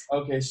course.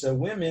 Okay, so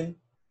women,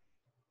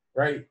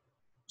 right?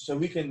 So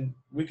we can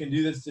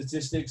do the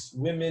statistics.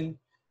 Women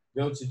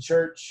go to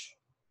church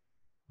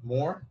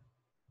more,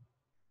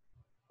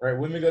 right?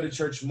 Women go to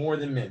church more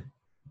than men.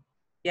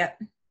 Yeah.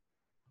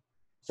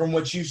 From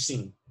what you've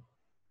seen.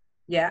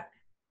 Yeah.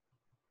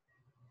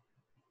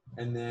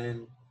 And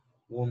then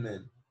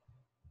woman,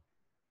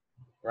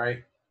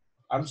 right?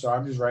 I'm sorry,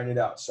 I'm just writing it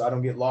out so I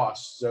don't get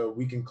lost, so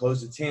we can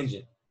close the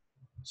tangent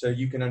so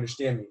you can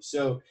understand me.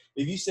 So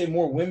if you say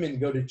more women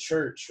go to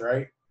church,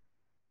 right?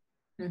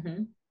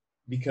 Mm-hmm.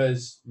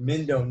 Because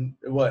men don't,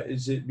 what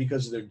is it?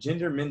 Because of their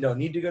gender, men don't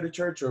need to go to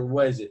church, or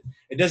what is it?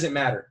 It doesn't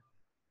matter.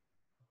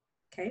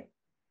 Okay.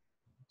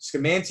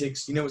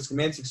 Semantics, you know what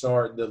semantics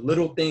are? The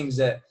little things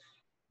that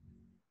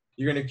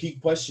you're going to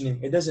keep questioning.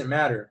 It doesn't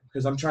matter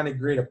because I'm trying to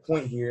create a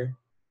point here,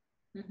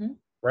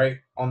 right?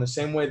 On the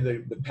same way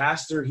the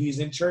pastor, he's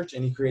in church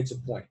and he creates a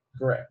point.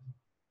 Correct.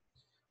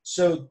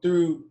 So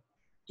through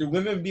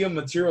women being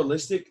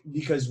materialistic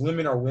because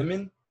women are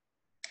women?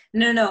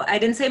 No, I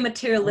didn't say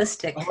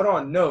materialistic. Hold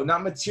on. No,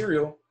 not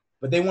material,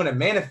 but they want to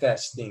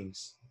manifest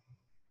things.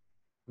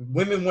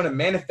 Women want to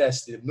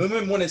manifest it.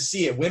 Women want to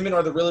see it. Women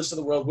are the realest of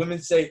the world. Women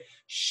say,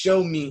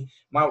 show me.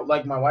 My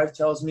wife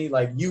tells me,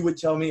 like you would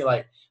tell me,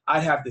 like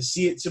I'd have to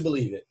see it to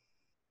believe it.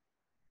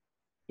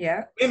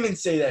 Yeah. Women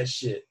say that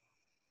shit.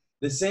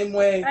 The same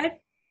way.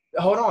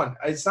 Hold on.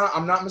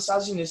 I'm not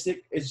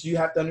misogynistic. It's, you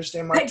have to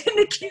understand my. I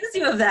didn't accuse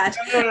you of that.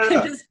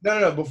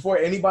 No. Before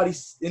anybody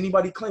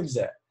claims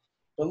that.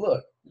 But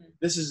look,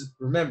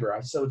 remember,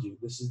 I told you,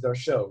 this is our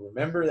show.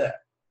 Remember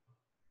that.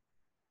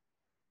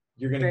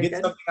 You're going to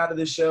get something out of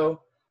this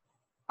show.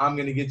 I'm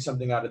going to get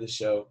something out of the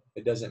show.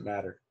 It doesn't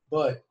matter.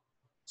 But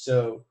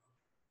so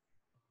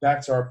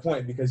back to our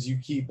point, because you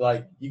keep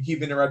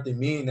interrupting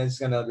me, and it's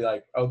going to be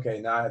like,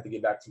 okay, now I have to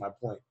get back to my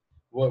point.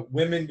 Well,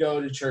 women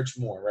go to church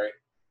more, right?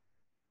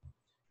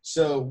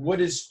 So what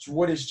is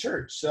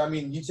church? So, I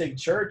mean, you take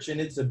church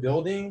and it's a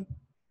building.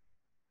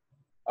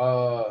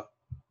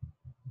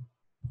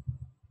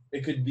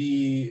 It could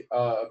be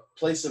a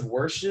place of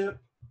worship.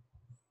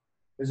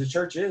 Because a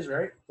church is,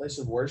 right? Place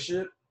of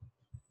worship.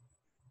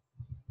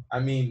 I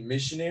mean,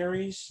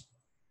 missionaries.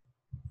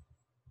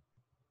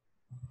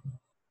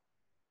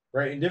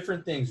 Right? And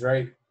different things,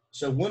 right?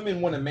 So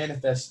women want to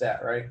manifest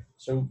that, right?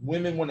 So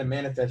women want to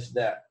manifest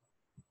that.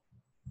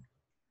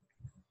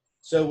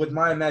 So with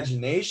my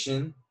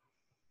imagination,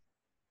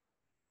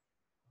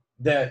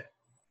 that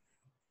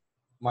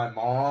my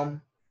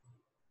mom,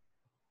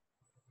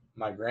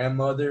 my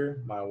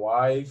grandmother, my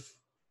wife,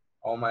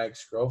 all my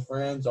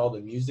ex-girlfriends, all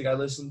the music I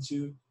listen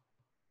to,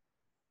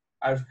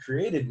 I've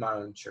created my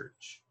own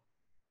church.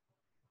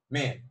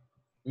 Man,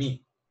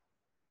 me,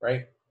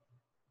 right?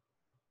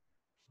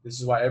 This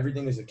is why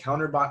everything is a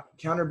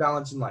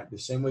counterbalance in life, the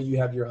same way you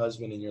have your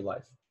husband in your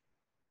life,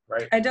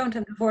 right? I don't.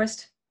 I'm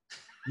divorced.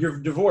 You're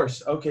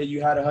divorced. Okay,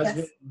 you had a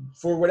husband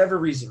for whatever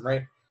reason,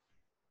 right?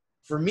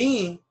 For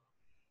me,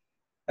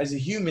 as a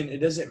human, it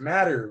doesn't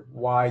matter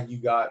why you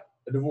got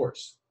a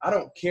divorce. I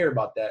don't care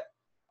about that.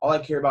 All I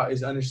care about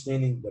is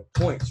understanding the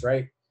points,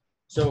 right?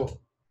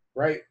 So,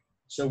 right?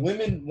 So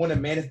women want to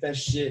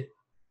manifest shit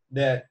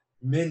that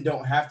men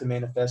don't have to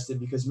manifest it,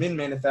 because men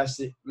manifest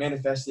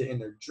it in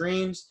their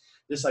dreams.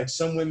 Just like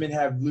some women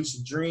have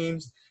lucid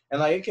dreams, and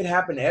like it can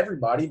happen to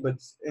everybody,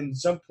 but in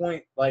some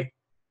point, like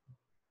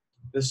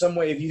there's some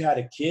way, if you had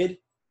a kid,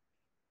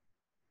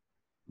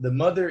 the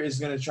mother is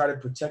going to try to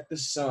protect the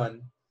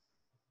son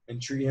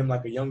and treat him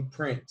like a young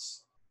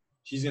prince.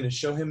 She's going to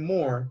show him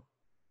more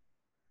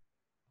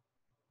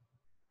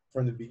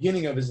from the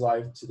beginning of his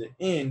life to the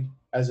end,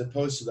 as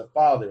opposed to the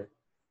father.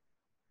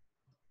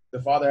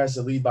 The father has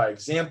to lead by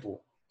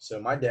example.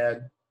 So my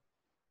dad,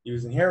 he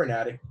was an heroin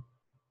addict,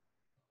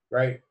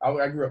 right?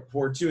 I grew up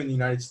poor too in the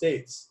United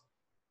States.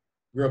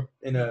 Grew up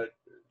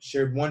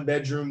shared one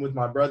bedroom with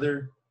my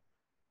brother.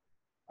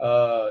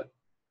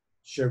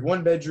 Shared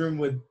one bedroom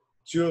with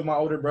two of my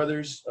older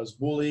brothers. I was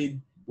bullied,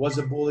 was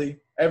a bully.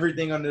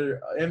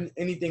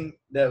 Anything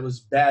that was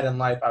bad in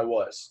life, I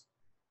was,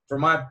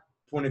 from my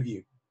point of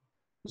view.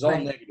 It's all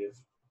Right. negative.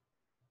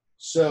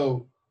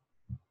 So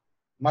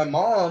my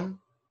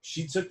mom,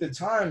 she took the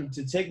time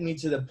to take me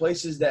to the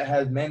places that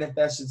had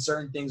manifested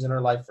certain things in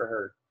her life for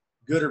her,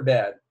 good or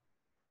bad.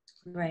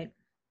 Right.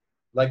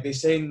 Like they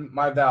say in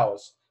my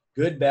vows,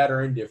 good, bad,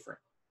 or indifferent.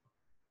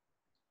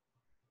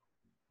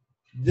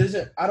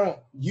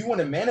 You want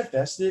to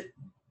manifest it.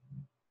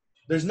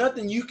 There's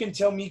nothing you can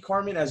tell me,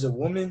 Carmen, as a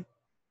woman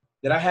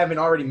that I haven't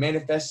already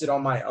manifested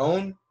on my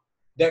own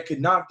that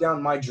could knock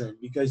down my dream,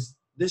 because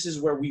this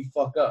is where we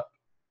fuck up.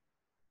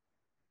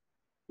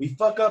 We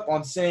fuck up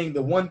on saying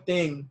the one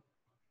thing,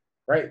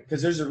 right?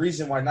 Because there's a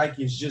reason why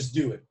Nike is just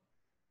do it.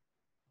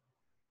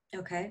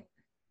 Okay.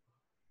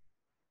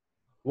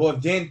 Well,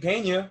 if Dan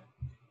Pena,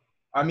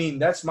 I mean,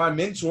 that's my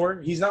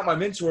mentor. He's not my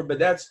mentor, but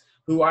that's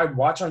who I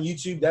watch on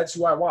YouTube. That's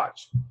who I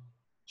watch.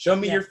 Show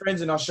me your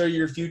friends and I'll show you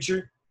your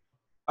future.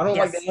 I don't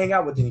like to hang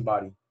out with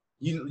anybody.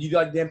 You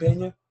like Dan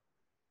Pena?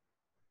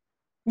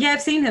 Yeah,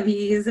 I've seen him.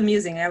 He's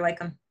amusing. I like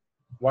him.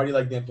 Why do you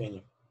like Dan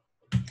Pena?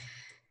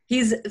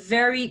 He's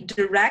very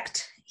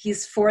direct.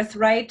 He's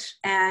forthright,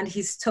 and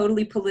he's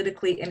totally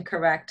politically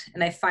incorrect.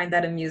 And I find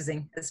that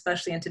amusing,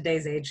 especially in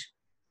today's age.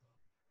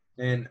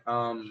 And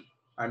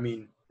I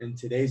mean, in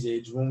today's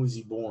age, when was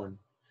he born?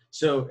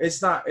 So it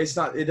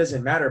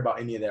doesn't matter about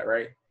any of that,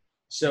 right?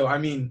 So I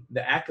mean,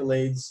 the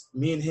accolades,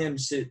 me and him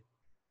sit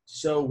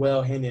so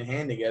well hand in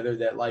hand together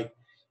that, like,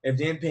 if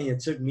Dan Pena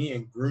took me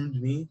and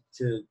groomed me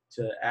to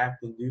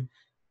act and do,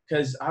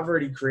 because I've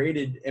already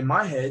created in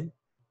my head,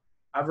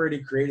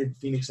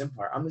 Phoenix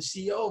Empire. I'm the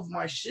CEO of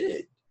my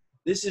shit.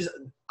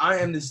 I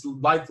am this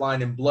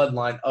lifeline and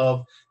bloodline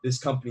of this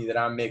company that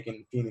I'm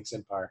making, Phoenix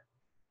Empire.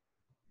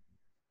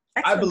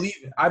 Excellent.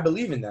 I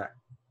believe in that.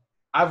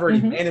 I've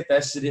already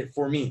manifested it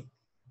for me.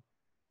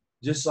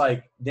 Just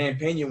like Dan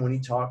Pena, when he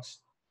talks,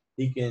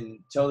 he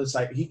can tell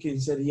said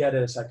he had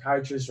a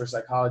psychiatrist or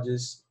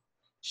psychologist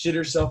shit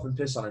herself and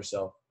piss on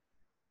herself.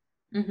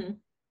 Mm-hmm.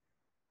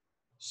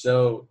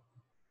 So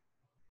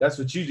that's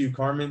what you do,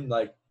 Carmen.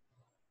 Like,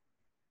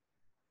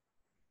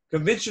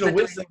 conventional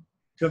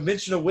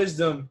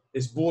wisdom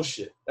is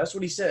bullshit. That's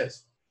what he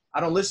says. I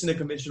don't listen to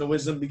conventional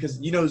wisdom because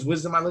you know whose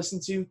wisdom I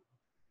listen to?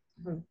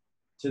 Mm-hmm.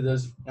 To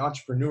those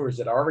entrepreneurs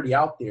that are already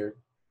out there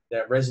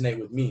that resonate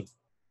with me.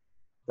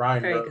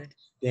 Brian Rose,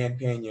 Dan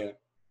Pena.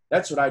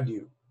 That's what I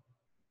do.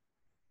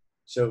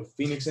 So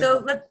Phoenix.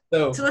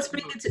 Let's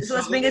bring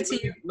it to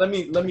you. Let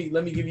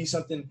me give you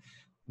something.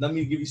 Let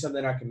me give you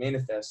something I can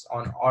manifest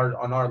on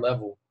our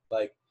level.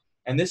 Like,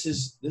 and this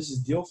is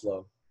deal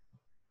flow.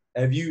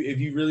 If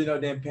you really know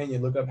Dan Pena,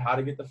 look up how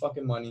to get the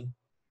fucking money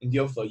in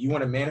deal flow. You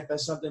want to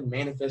manifest something,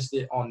 manifest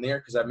it on there,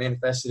 because I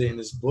manifested it in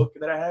this book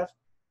that I have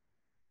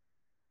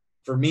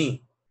for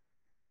me.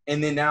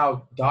 And then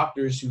now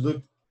doctors who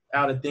look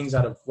out at things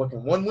out of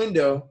fucking one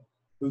window,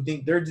 who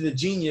think they're the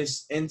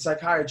genius in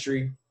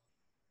psychiatry,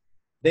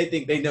 they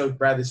think they know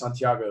Bradley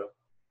Santiago.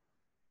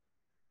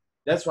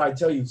 That's why I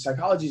tell you,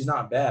 psychology is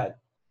not bad.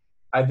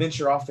 I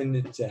venture off in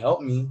it to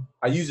help me.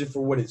 I use it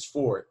for what it's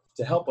for,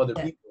 to help other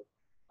people.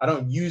 I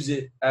don't use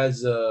it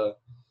as an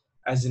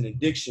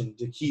addiction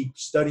to keep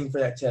studying for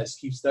that test,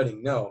 keep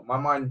studying. No, my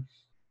mind.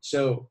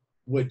 So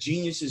what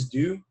geniuses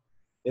do,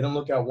 they don't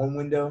look out one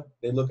window.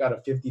 They look out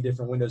of 50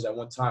 different windows at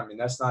one time. And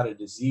that's not a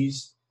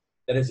disease.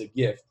 That is a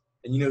gift.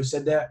 And you know who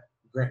said that?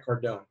 Grant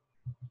Cardone.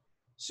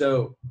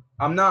 So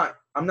I'm not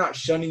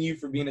shunning you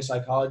for being a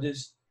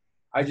psychologist.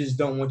 I just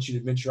don't want you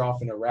to venture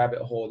off in a rabbit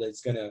hole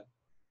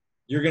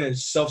you're going to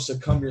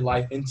self-succumb your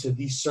life into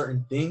these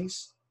certain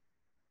things.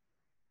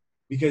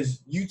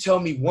 Because you tell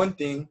me one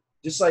thing,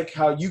 just like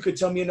how you could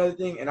tell me another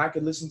thing and I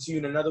could listen to you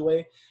in another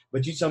way,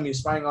 but you tell me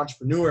aspiring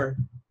entrepreneur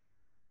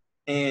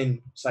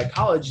and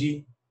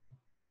psychology,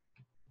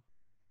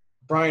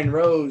 Brian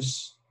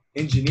Rose,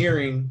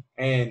 engineering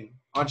and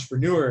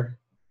entrepreneur,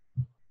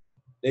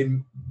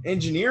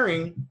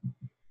 engineering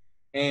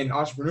and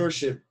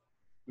entrepreneurship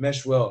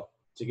mesh well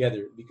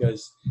together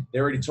because they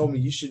already told me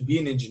you should be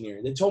an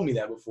engineer. They told me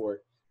that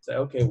before. It's like,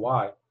 okay,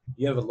 why?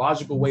 You have a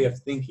logical way of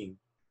thinking.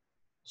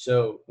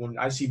 So when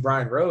I see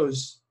Brian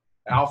Rose,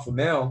 alpha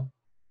male,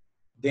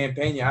 Dan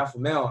Pena, alpha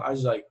male, I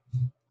was like,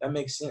 that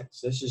makes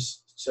sense. That's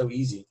just so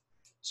easy.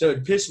 So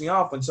it pissed me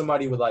off when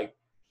somebody would like,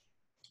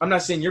 I'm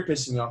not saying you're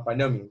pissing me off by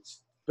no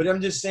means, but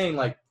I'm just saying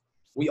like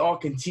we all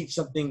can teach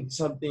something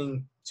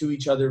to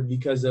each other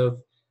because of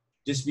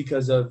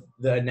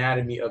the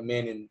anatomy of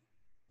man. And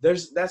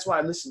that's why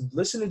I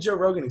listen to Joe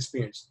Rogan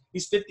Experience.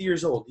 He's 50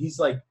 years old. He's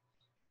like,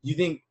 you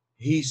think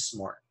he's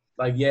smart.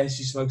 Like, yes,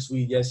 he smokes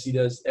weed. Yes, he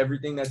does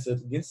everything that's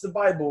against the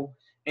Bible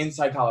and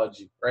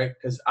psychology, right?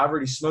 Because I've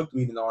already smoked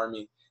weed in the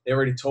Army. They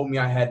already told me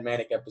I had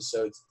manic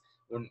episodes.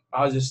 When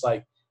I was just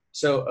like,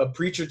 so a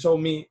preacher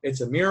told me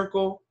it's a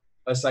miracle.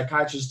 A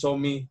psychiatrist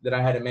told me that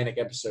I had a manic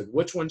episode.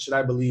 Which one should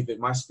I believe if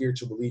my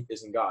spiritual belief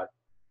is in God?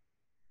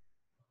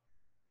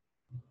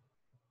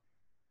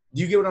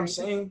 Do you get what I'm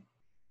saying?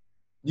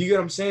 Do you get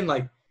what I'm saying?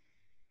 Like,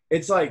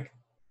 it's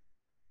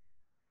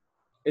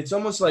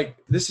almost like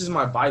this is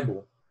my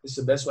Bible. This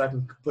is the best way I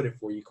can put it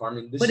for you,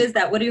 Carmen. What is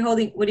that? What are you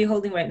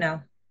holding right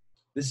now?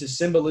 This is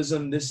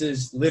symbolism. This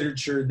is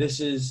literature. This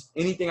is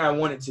anything I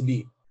want it to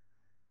be.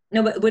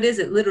 No, but what is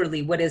it?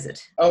 Literally, what is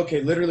it?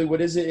 Okay, literally, what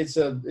is it? It's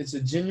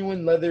a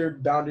genuine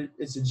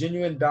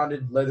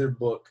bounded leather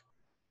book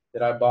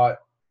that I bought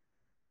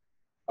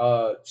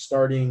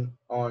starting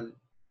on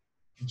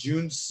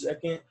June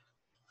 2nd.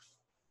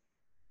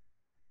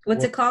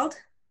 What's it called?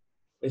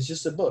 It's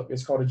just a book.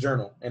 It's called a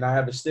journal, and I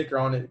have a sticker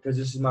on it because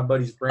this is my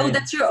buddy's brand. Oh,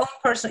 that's your own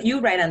personal. You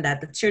write on that.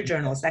 That's your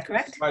journal. Is that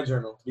correct? My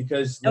journal,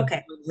 because Okay.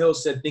 Napoleon Hill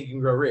said, "Think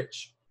and grow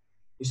rich."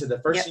 He said the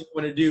first thing you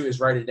want to do is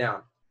write it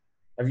down.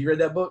 Have you read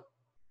that book?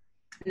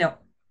 No.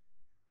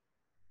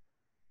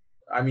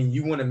 I mean,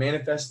 you want to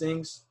manifest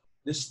things.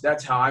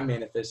 That's how I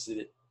manifested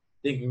it.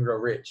 Think and grow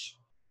rich.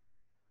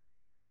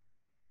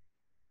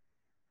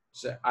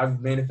 So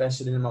I've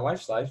manifested it in my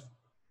wife's life.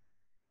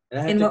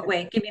 And In what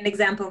way? Give me an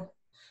example.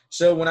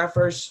 So when I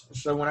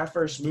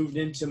first moved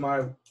into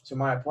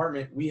my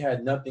apartment, we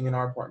had nothing in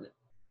our apartment.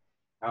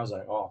 I was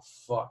like, oh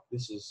fuck,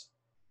 this is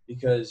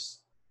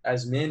because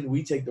as men,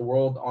 we take the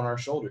world on our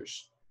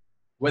shoulders.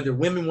 Whether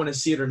women want to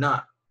see it or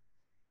not.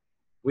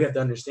 We have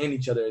to understand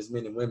each other as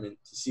men and women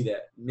to see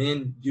that.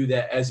 Men do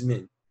that as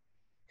men.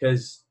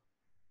 Because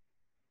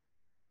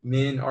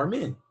men are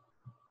men.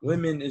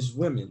 Women is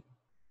women.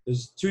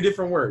 There's two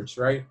different words,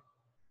 right?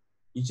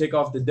 You take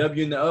off the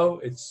W and the O,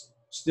 it's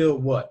still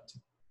what?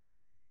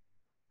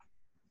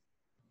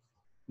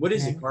 What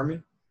is it,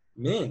 Carmen?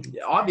 Men.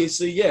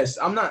 Obviously, yes.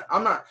 I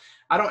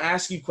don't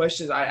ask you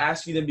questions. I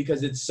ask you them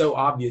because it's so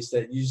obvious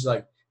that you just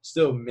like,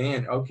 still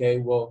man. Okay,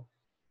 well,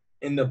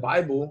 in the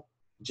Bible,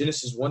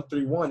 Genesis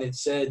 1:31, it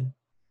said,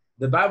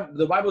 the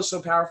Bible is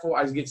so powerful,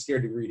 I get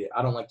scared to read it.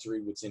 I don't like to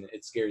read what's in it.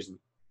 It scares me.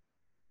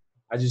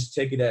 I just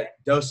take it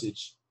at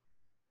dosage,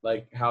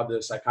 like how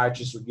the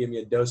psychiatrist would give me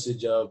a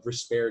dosage of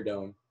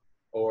risperidone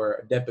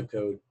or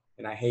Depakote,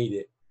 and I hate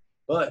it.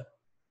 But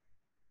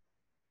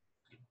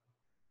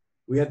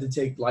we have to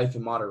take life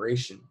in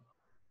moderation.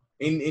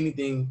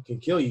 Anything can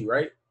kill you,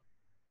 right?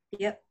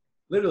 Yep.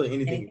 Literally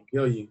anything can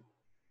kill you.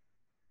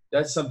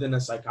 That's something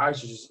that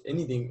psychiatrists,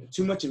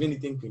 too much of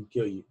anything can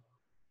kill you.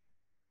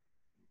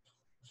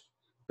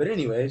 But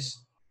anyways,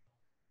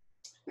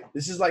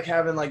 this is like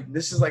having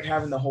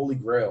the Holy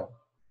Grail.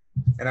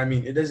 And I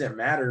mean, it doesn't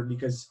matter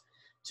because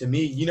to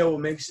me, you know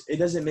what it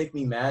doesn't make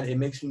me mad. It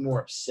makes me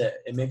more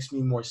upset. It makes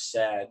me more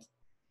sad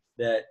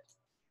that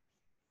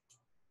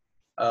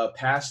a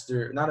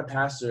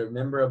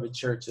member of a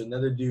church,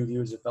 another dude, he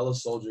was a fellow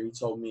soldier. He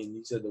told me, and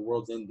he said, the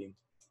world's ending.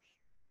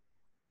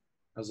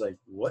 I was like,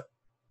 what?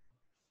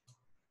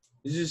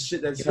 This is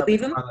shit that's happening.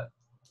 You believe him?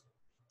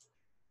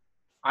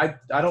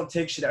 I don't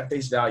take shit at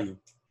face value.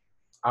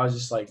 I was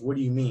just like, what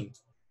do you mean?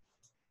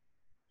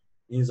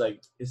 And he's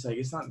like,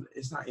 it's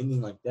not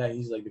ending like that.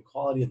 He's like, the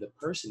quality of the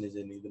person is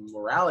ending, the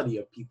morality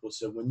of people.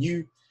 So then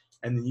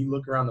you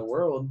look around the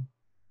world,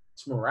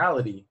 it's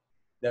morality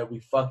that we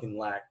fucking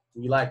lack.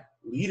 We lack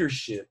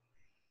leadership.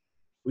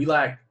 We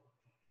lack.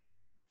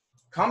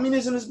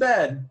 Communism is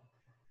bad.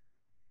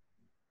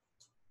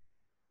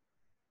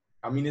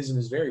 Communism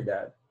is very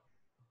bad.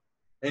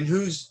 And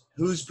whose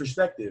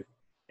perspective?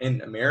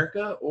 In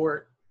America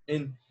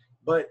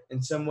but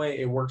in some way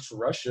it works for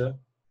Russia.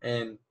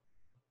 And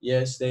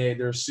yes,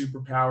 they're a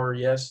superpower,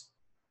 yes.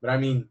 But I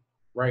mean,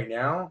 right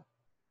now,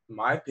 in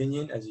my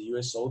opinion, as a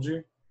US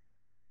soldier,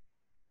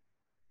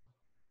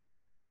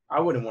 I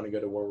wouldn't want to go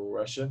to war with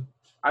Russia.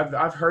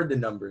 I've heard the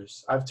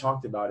numbers. I've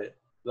talked about it.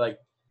 Like,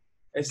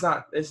 it's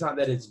not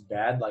that it's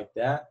bad like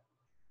that,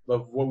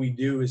 but what we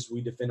do is we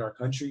defend our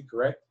country,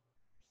 correct?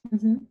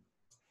 Mm-hmm.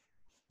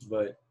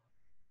 But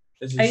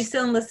are you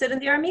still enlisted in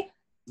the Army?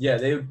 Yeah,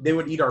 they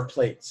would eat our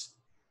plates.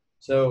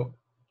 So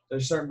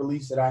there's certain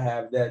beliefs that I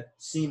have that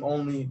seem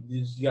only.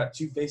 You got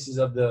two faces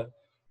of the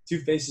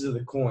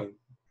coin,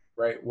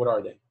 right? What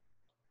are they?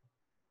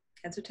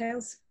 Heads or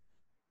tails?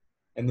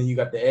 And then you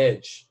got the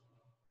edge,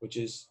 which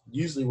is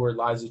usually where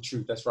lies the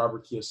truth. That's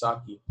Robert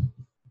Kiyosaki,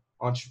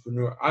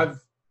 entrepreneur.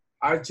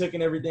 I've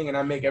taken everything and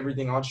I make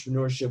everything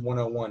entrepreneurship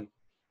 101.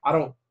 I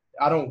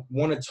don't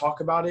want to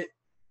talk about it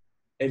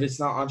if it's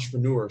not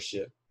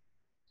entrepreneurship,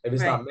 if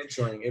it's not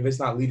mentoring, if it's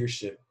not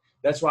leadership.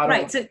 That's why I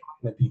don't talk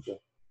to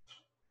people.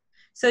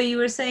 So you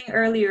were saying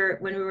earlier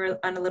when we were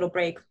on a little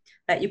break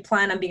that you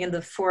plan on being in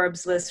the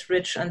Forbes list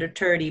rich under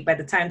 30 by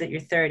the time that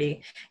you're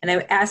 30. And I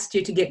asked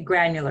you to get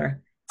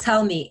granular.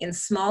 Tell me in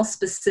small,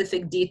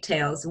 specific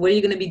details, what are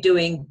you going to be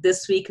doing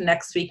this week,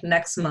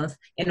 next month,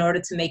 in order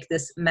to make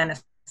this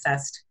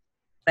manifest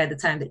by the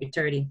time that you're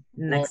 30, in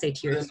the next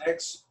 8 years?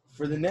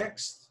 For the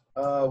next,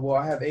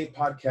 I have 8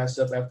 podcasts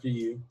up after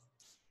you.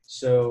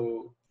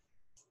 So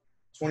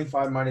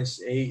 25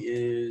 minus 8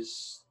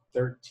 is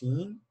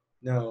 13.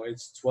 No,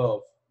 it's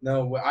 12.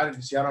 No, I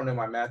don't know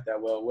my math that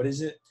well. What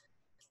is it?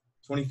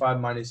 25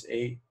 minus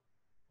 8.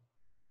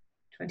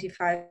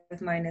 25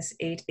 minus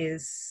 8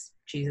 is,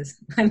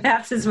 Jesus, my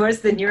math is worse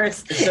than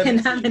yours.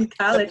 And I'm in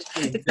college.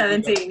 17. It's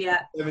 17,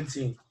 yeah.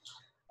 17.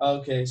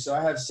 Okay, so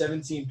I have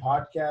 17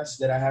 podcasts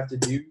that I have to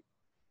do.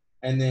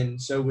 And then,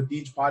 so with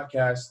each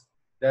podcast,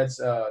 that's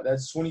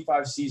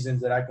 25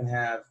 seasons that I can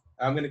have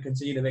I'm going to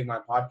continue to make my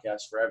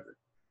podcast forever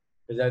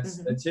because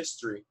that's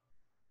history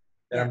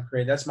that I'm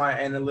creating. That's my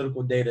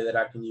analytical data that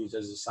I can use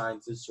as a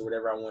scientist or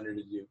whatever I wanted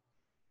to do.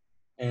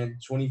 And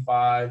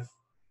 25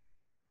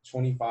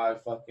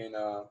 fucking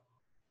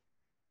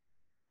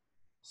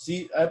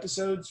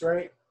episodes,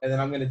 right? And then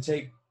I'm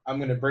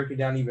going to break it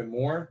down even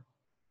more,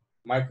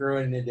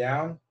 microing it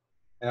down,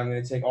 and I'm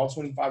going to take all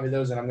 25 of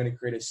those and I'm going to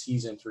create a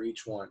season for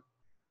each one.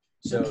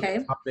 So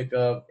the topic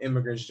of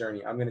Immigrants'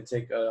 Journey, I'm going to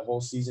take a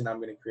whole season. I'm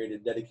going to create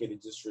it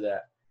dedicated just for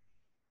that.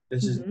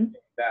 This is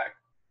back.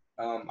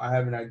 I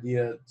have an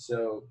idea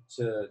to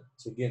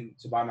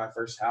buy my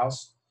first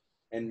house,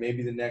 and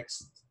maybe the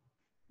next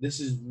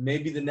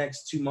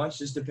 2 months,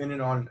 just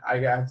depending on, I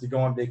have to go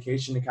on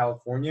vacation to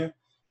California.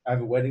 I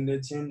have a wedding to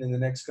attend in the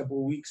next couple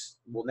of weeks.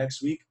 Well,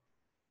 next week.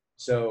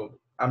 So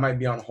I might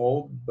be on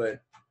hold,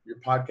 but your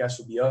podcast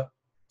will be up.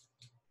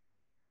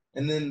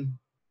 And then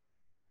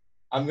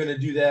I'm going to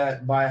do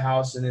that, buy a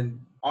house, and then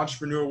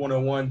Entrepreneur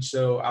 101.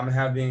 So I'm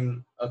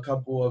having a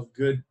couple of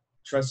good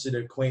trusted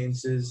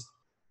acquaintances,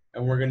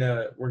 and we're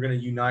gonna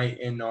unite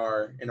in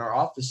our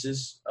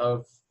offices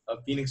of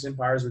Phoenix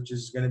Empires, which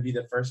is going to be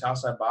the first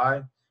house I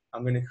buy.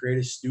 I'm going to create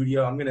a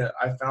studio.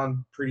 I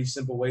found pretty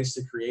simple ways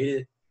to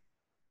create it.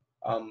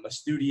 A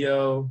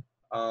studio.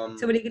 So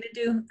what are you going to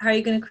do? How are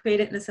you going to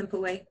create it in a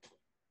simple way?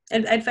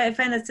 And I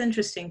find that's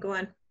interesting. Go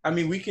on. I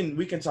mean, we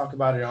can talk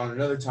about it on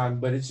another time,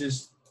 but it's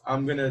just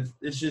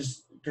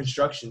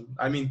construction.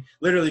 I mean,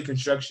 literally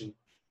construction.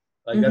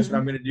 Like that's what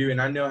I'm going to do. And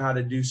I know how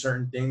to do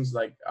certain things.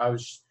 Like I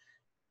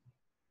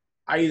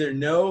either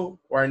know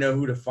or I know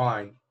who to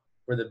find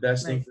for the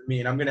best thing for me.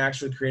 And I'm going to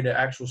actually create an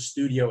actual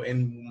studio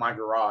in my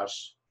garage,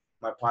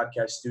 my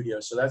podcast studio.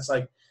 So that's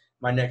like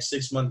my next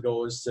 6-month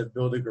goal is to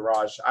build a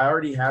garage. I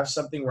already have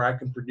something where I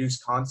can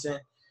produce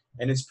content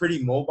and it's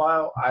pretty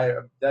mobile.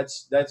 I've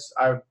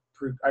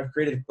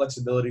created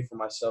flexibility for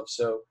myself.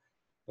 So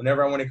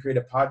whenever I want to create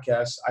a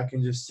podcast, I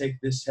can just take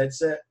this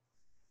headset,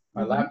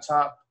 my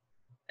laptop,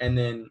 and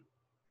then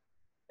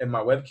in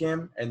my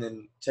webcam, and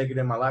then take it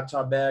in my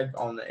laptop bag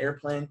on the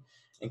airplane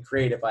and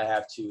create if I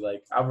have to.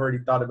 Like I've already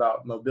thought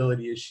about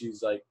mobility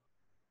issues. Like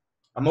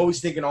I'm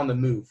always thinking on the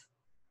move.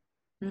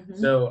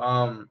 So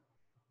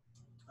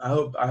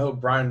I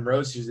hope Brian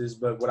Rose hears this,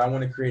 but what I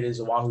want to create is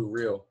a Wahoo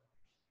Reel.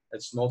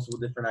 That's multiple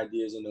different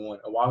ideas into one.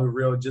 A Wahoo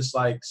Reel, just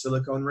like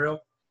silicone reel.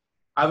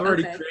 I've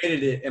already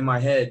created it in my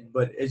head,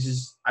 but I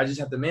just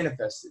have to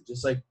manifest it.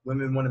 Just like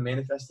women want to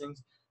manifest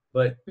things,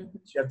 but you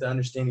have to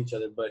understand each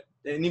other. But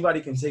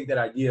anybody can take that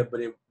idea,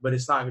 but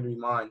it's not going to be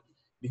mine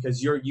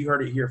because you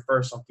heard it here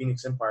first on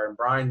Phoenix Empire. And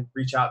Brian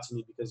reached out to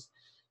me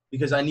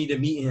because I need to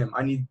meet him.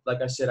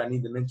 Like I said, I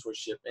need the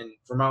mentorship, and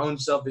for my own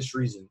selfish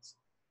reasons,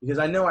 because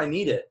I know I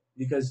need it.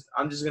 Because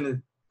I'm just going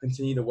to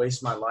continue to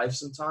waste my life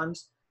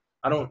sometimes.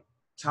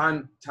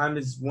 Time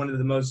is one of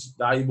the most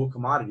valuable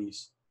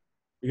commodities.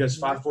 Because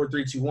 5, 4,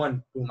 3, 2,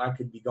 1, boom, I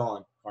could be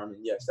gone, Carmen.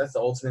 Yes, that's the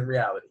ultimate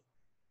reality.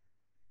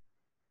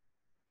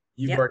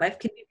 Life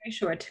can be very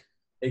short.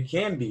 It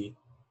can be.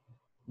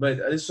 But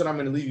this is what I'm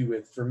going to leave you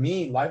with. For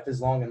me, life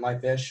is long and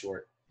life is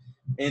short.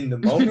 In the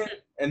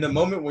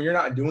moment when you're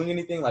not doing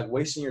anything, like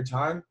wasting your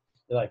time,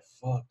 you're like,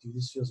 fuck, dude,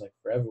 this feels like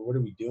forever. What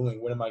are we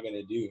doing? What am I going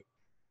to do?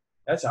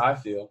 That's how I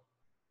feel.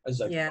 I was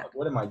like, fuck,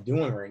 what am I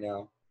doing right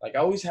now? Like I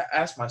always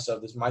ask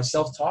myself this, my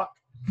self-talk.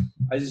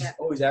 I just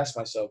always ask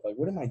myself, like,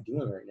 what am I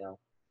doing right now?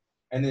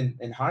 And then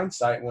in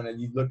hindsight, when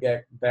you look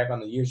back on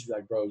the years, you're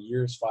like, bro,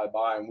 years fly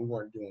by and we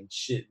weren't doing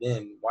shit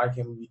then. Why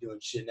can't we be doing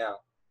shit now?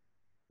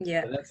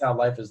 Yeah. So that's how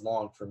life is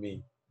long for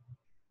me.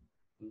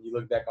 When you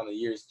look back on the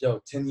years,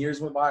 10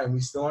 years went by and we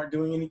still aren't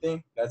doing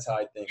anything. That's how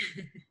I think.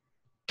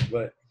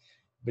 But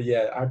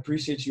yeah, I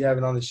appreciate you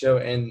having on the show.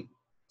 And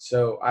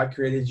so I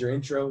created your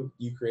intro,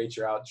 you create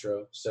your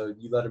outro. So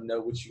you let them know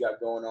what you got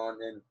going on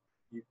and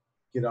you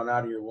get on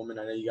out of here, woman.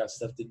 I know you got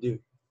stuff to do.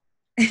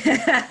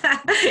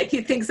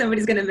 You think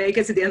somebody's going to make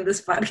it to the end of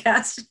this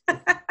podcast?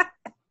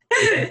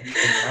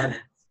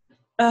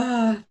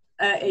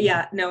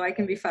 I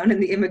can be found in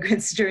the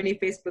Immigrants' Journey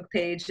Facebook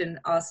page and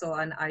also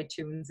on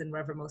iTunes and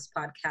wherever most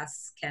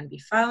podcasts can be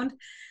found.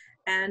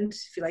 And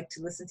if you like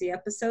to listen to the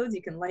episodes,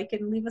 you can like it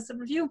and leave us a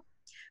review.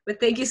 But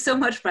thank you so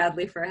much,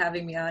 Bradley, for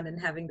having me on and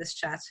having this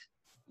chat.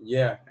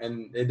 Yeah,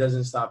 and it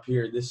doesn't stop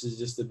here. This is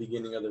just the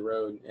beginning of the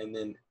road. And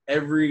then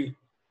every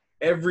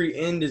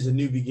end is a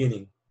new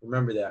beginning.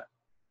 Remember that.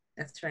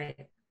 That's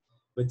right.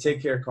 But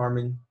take care,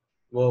 Carmen.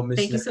 Well, Miss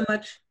Thank you so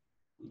much.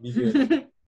 Be good.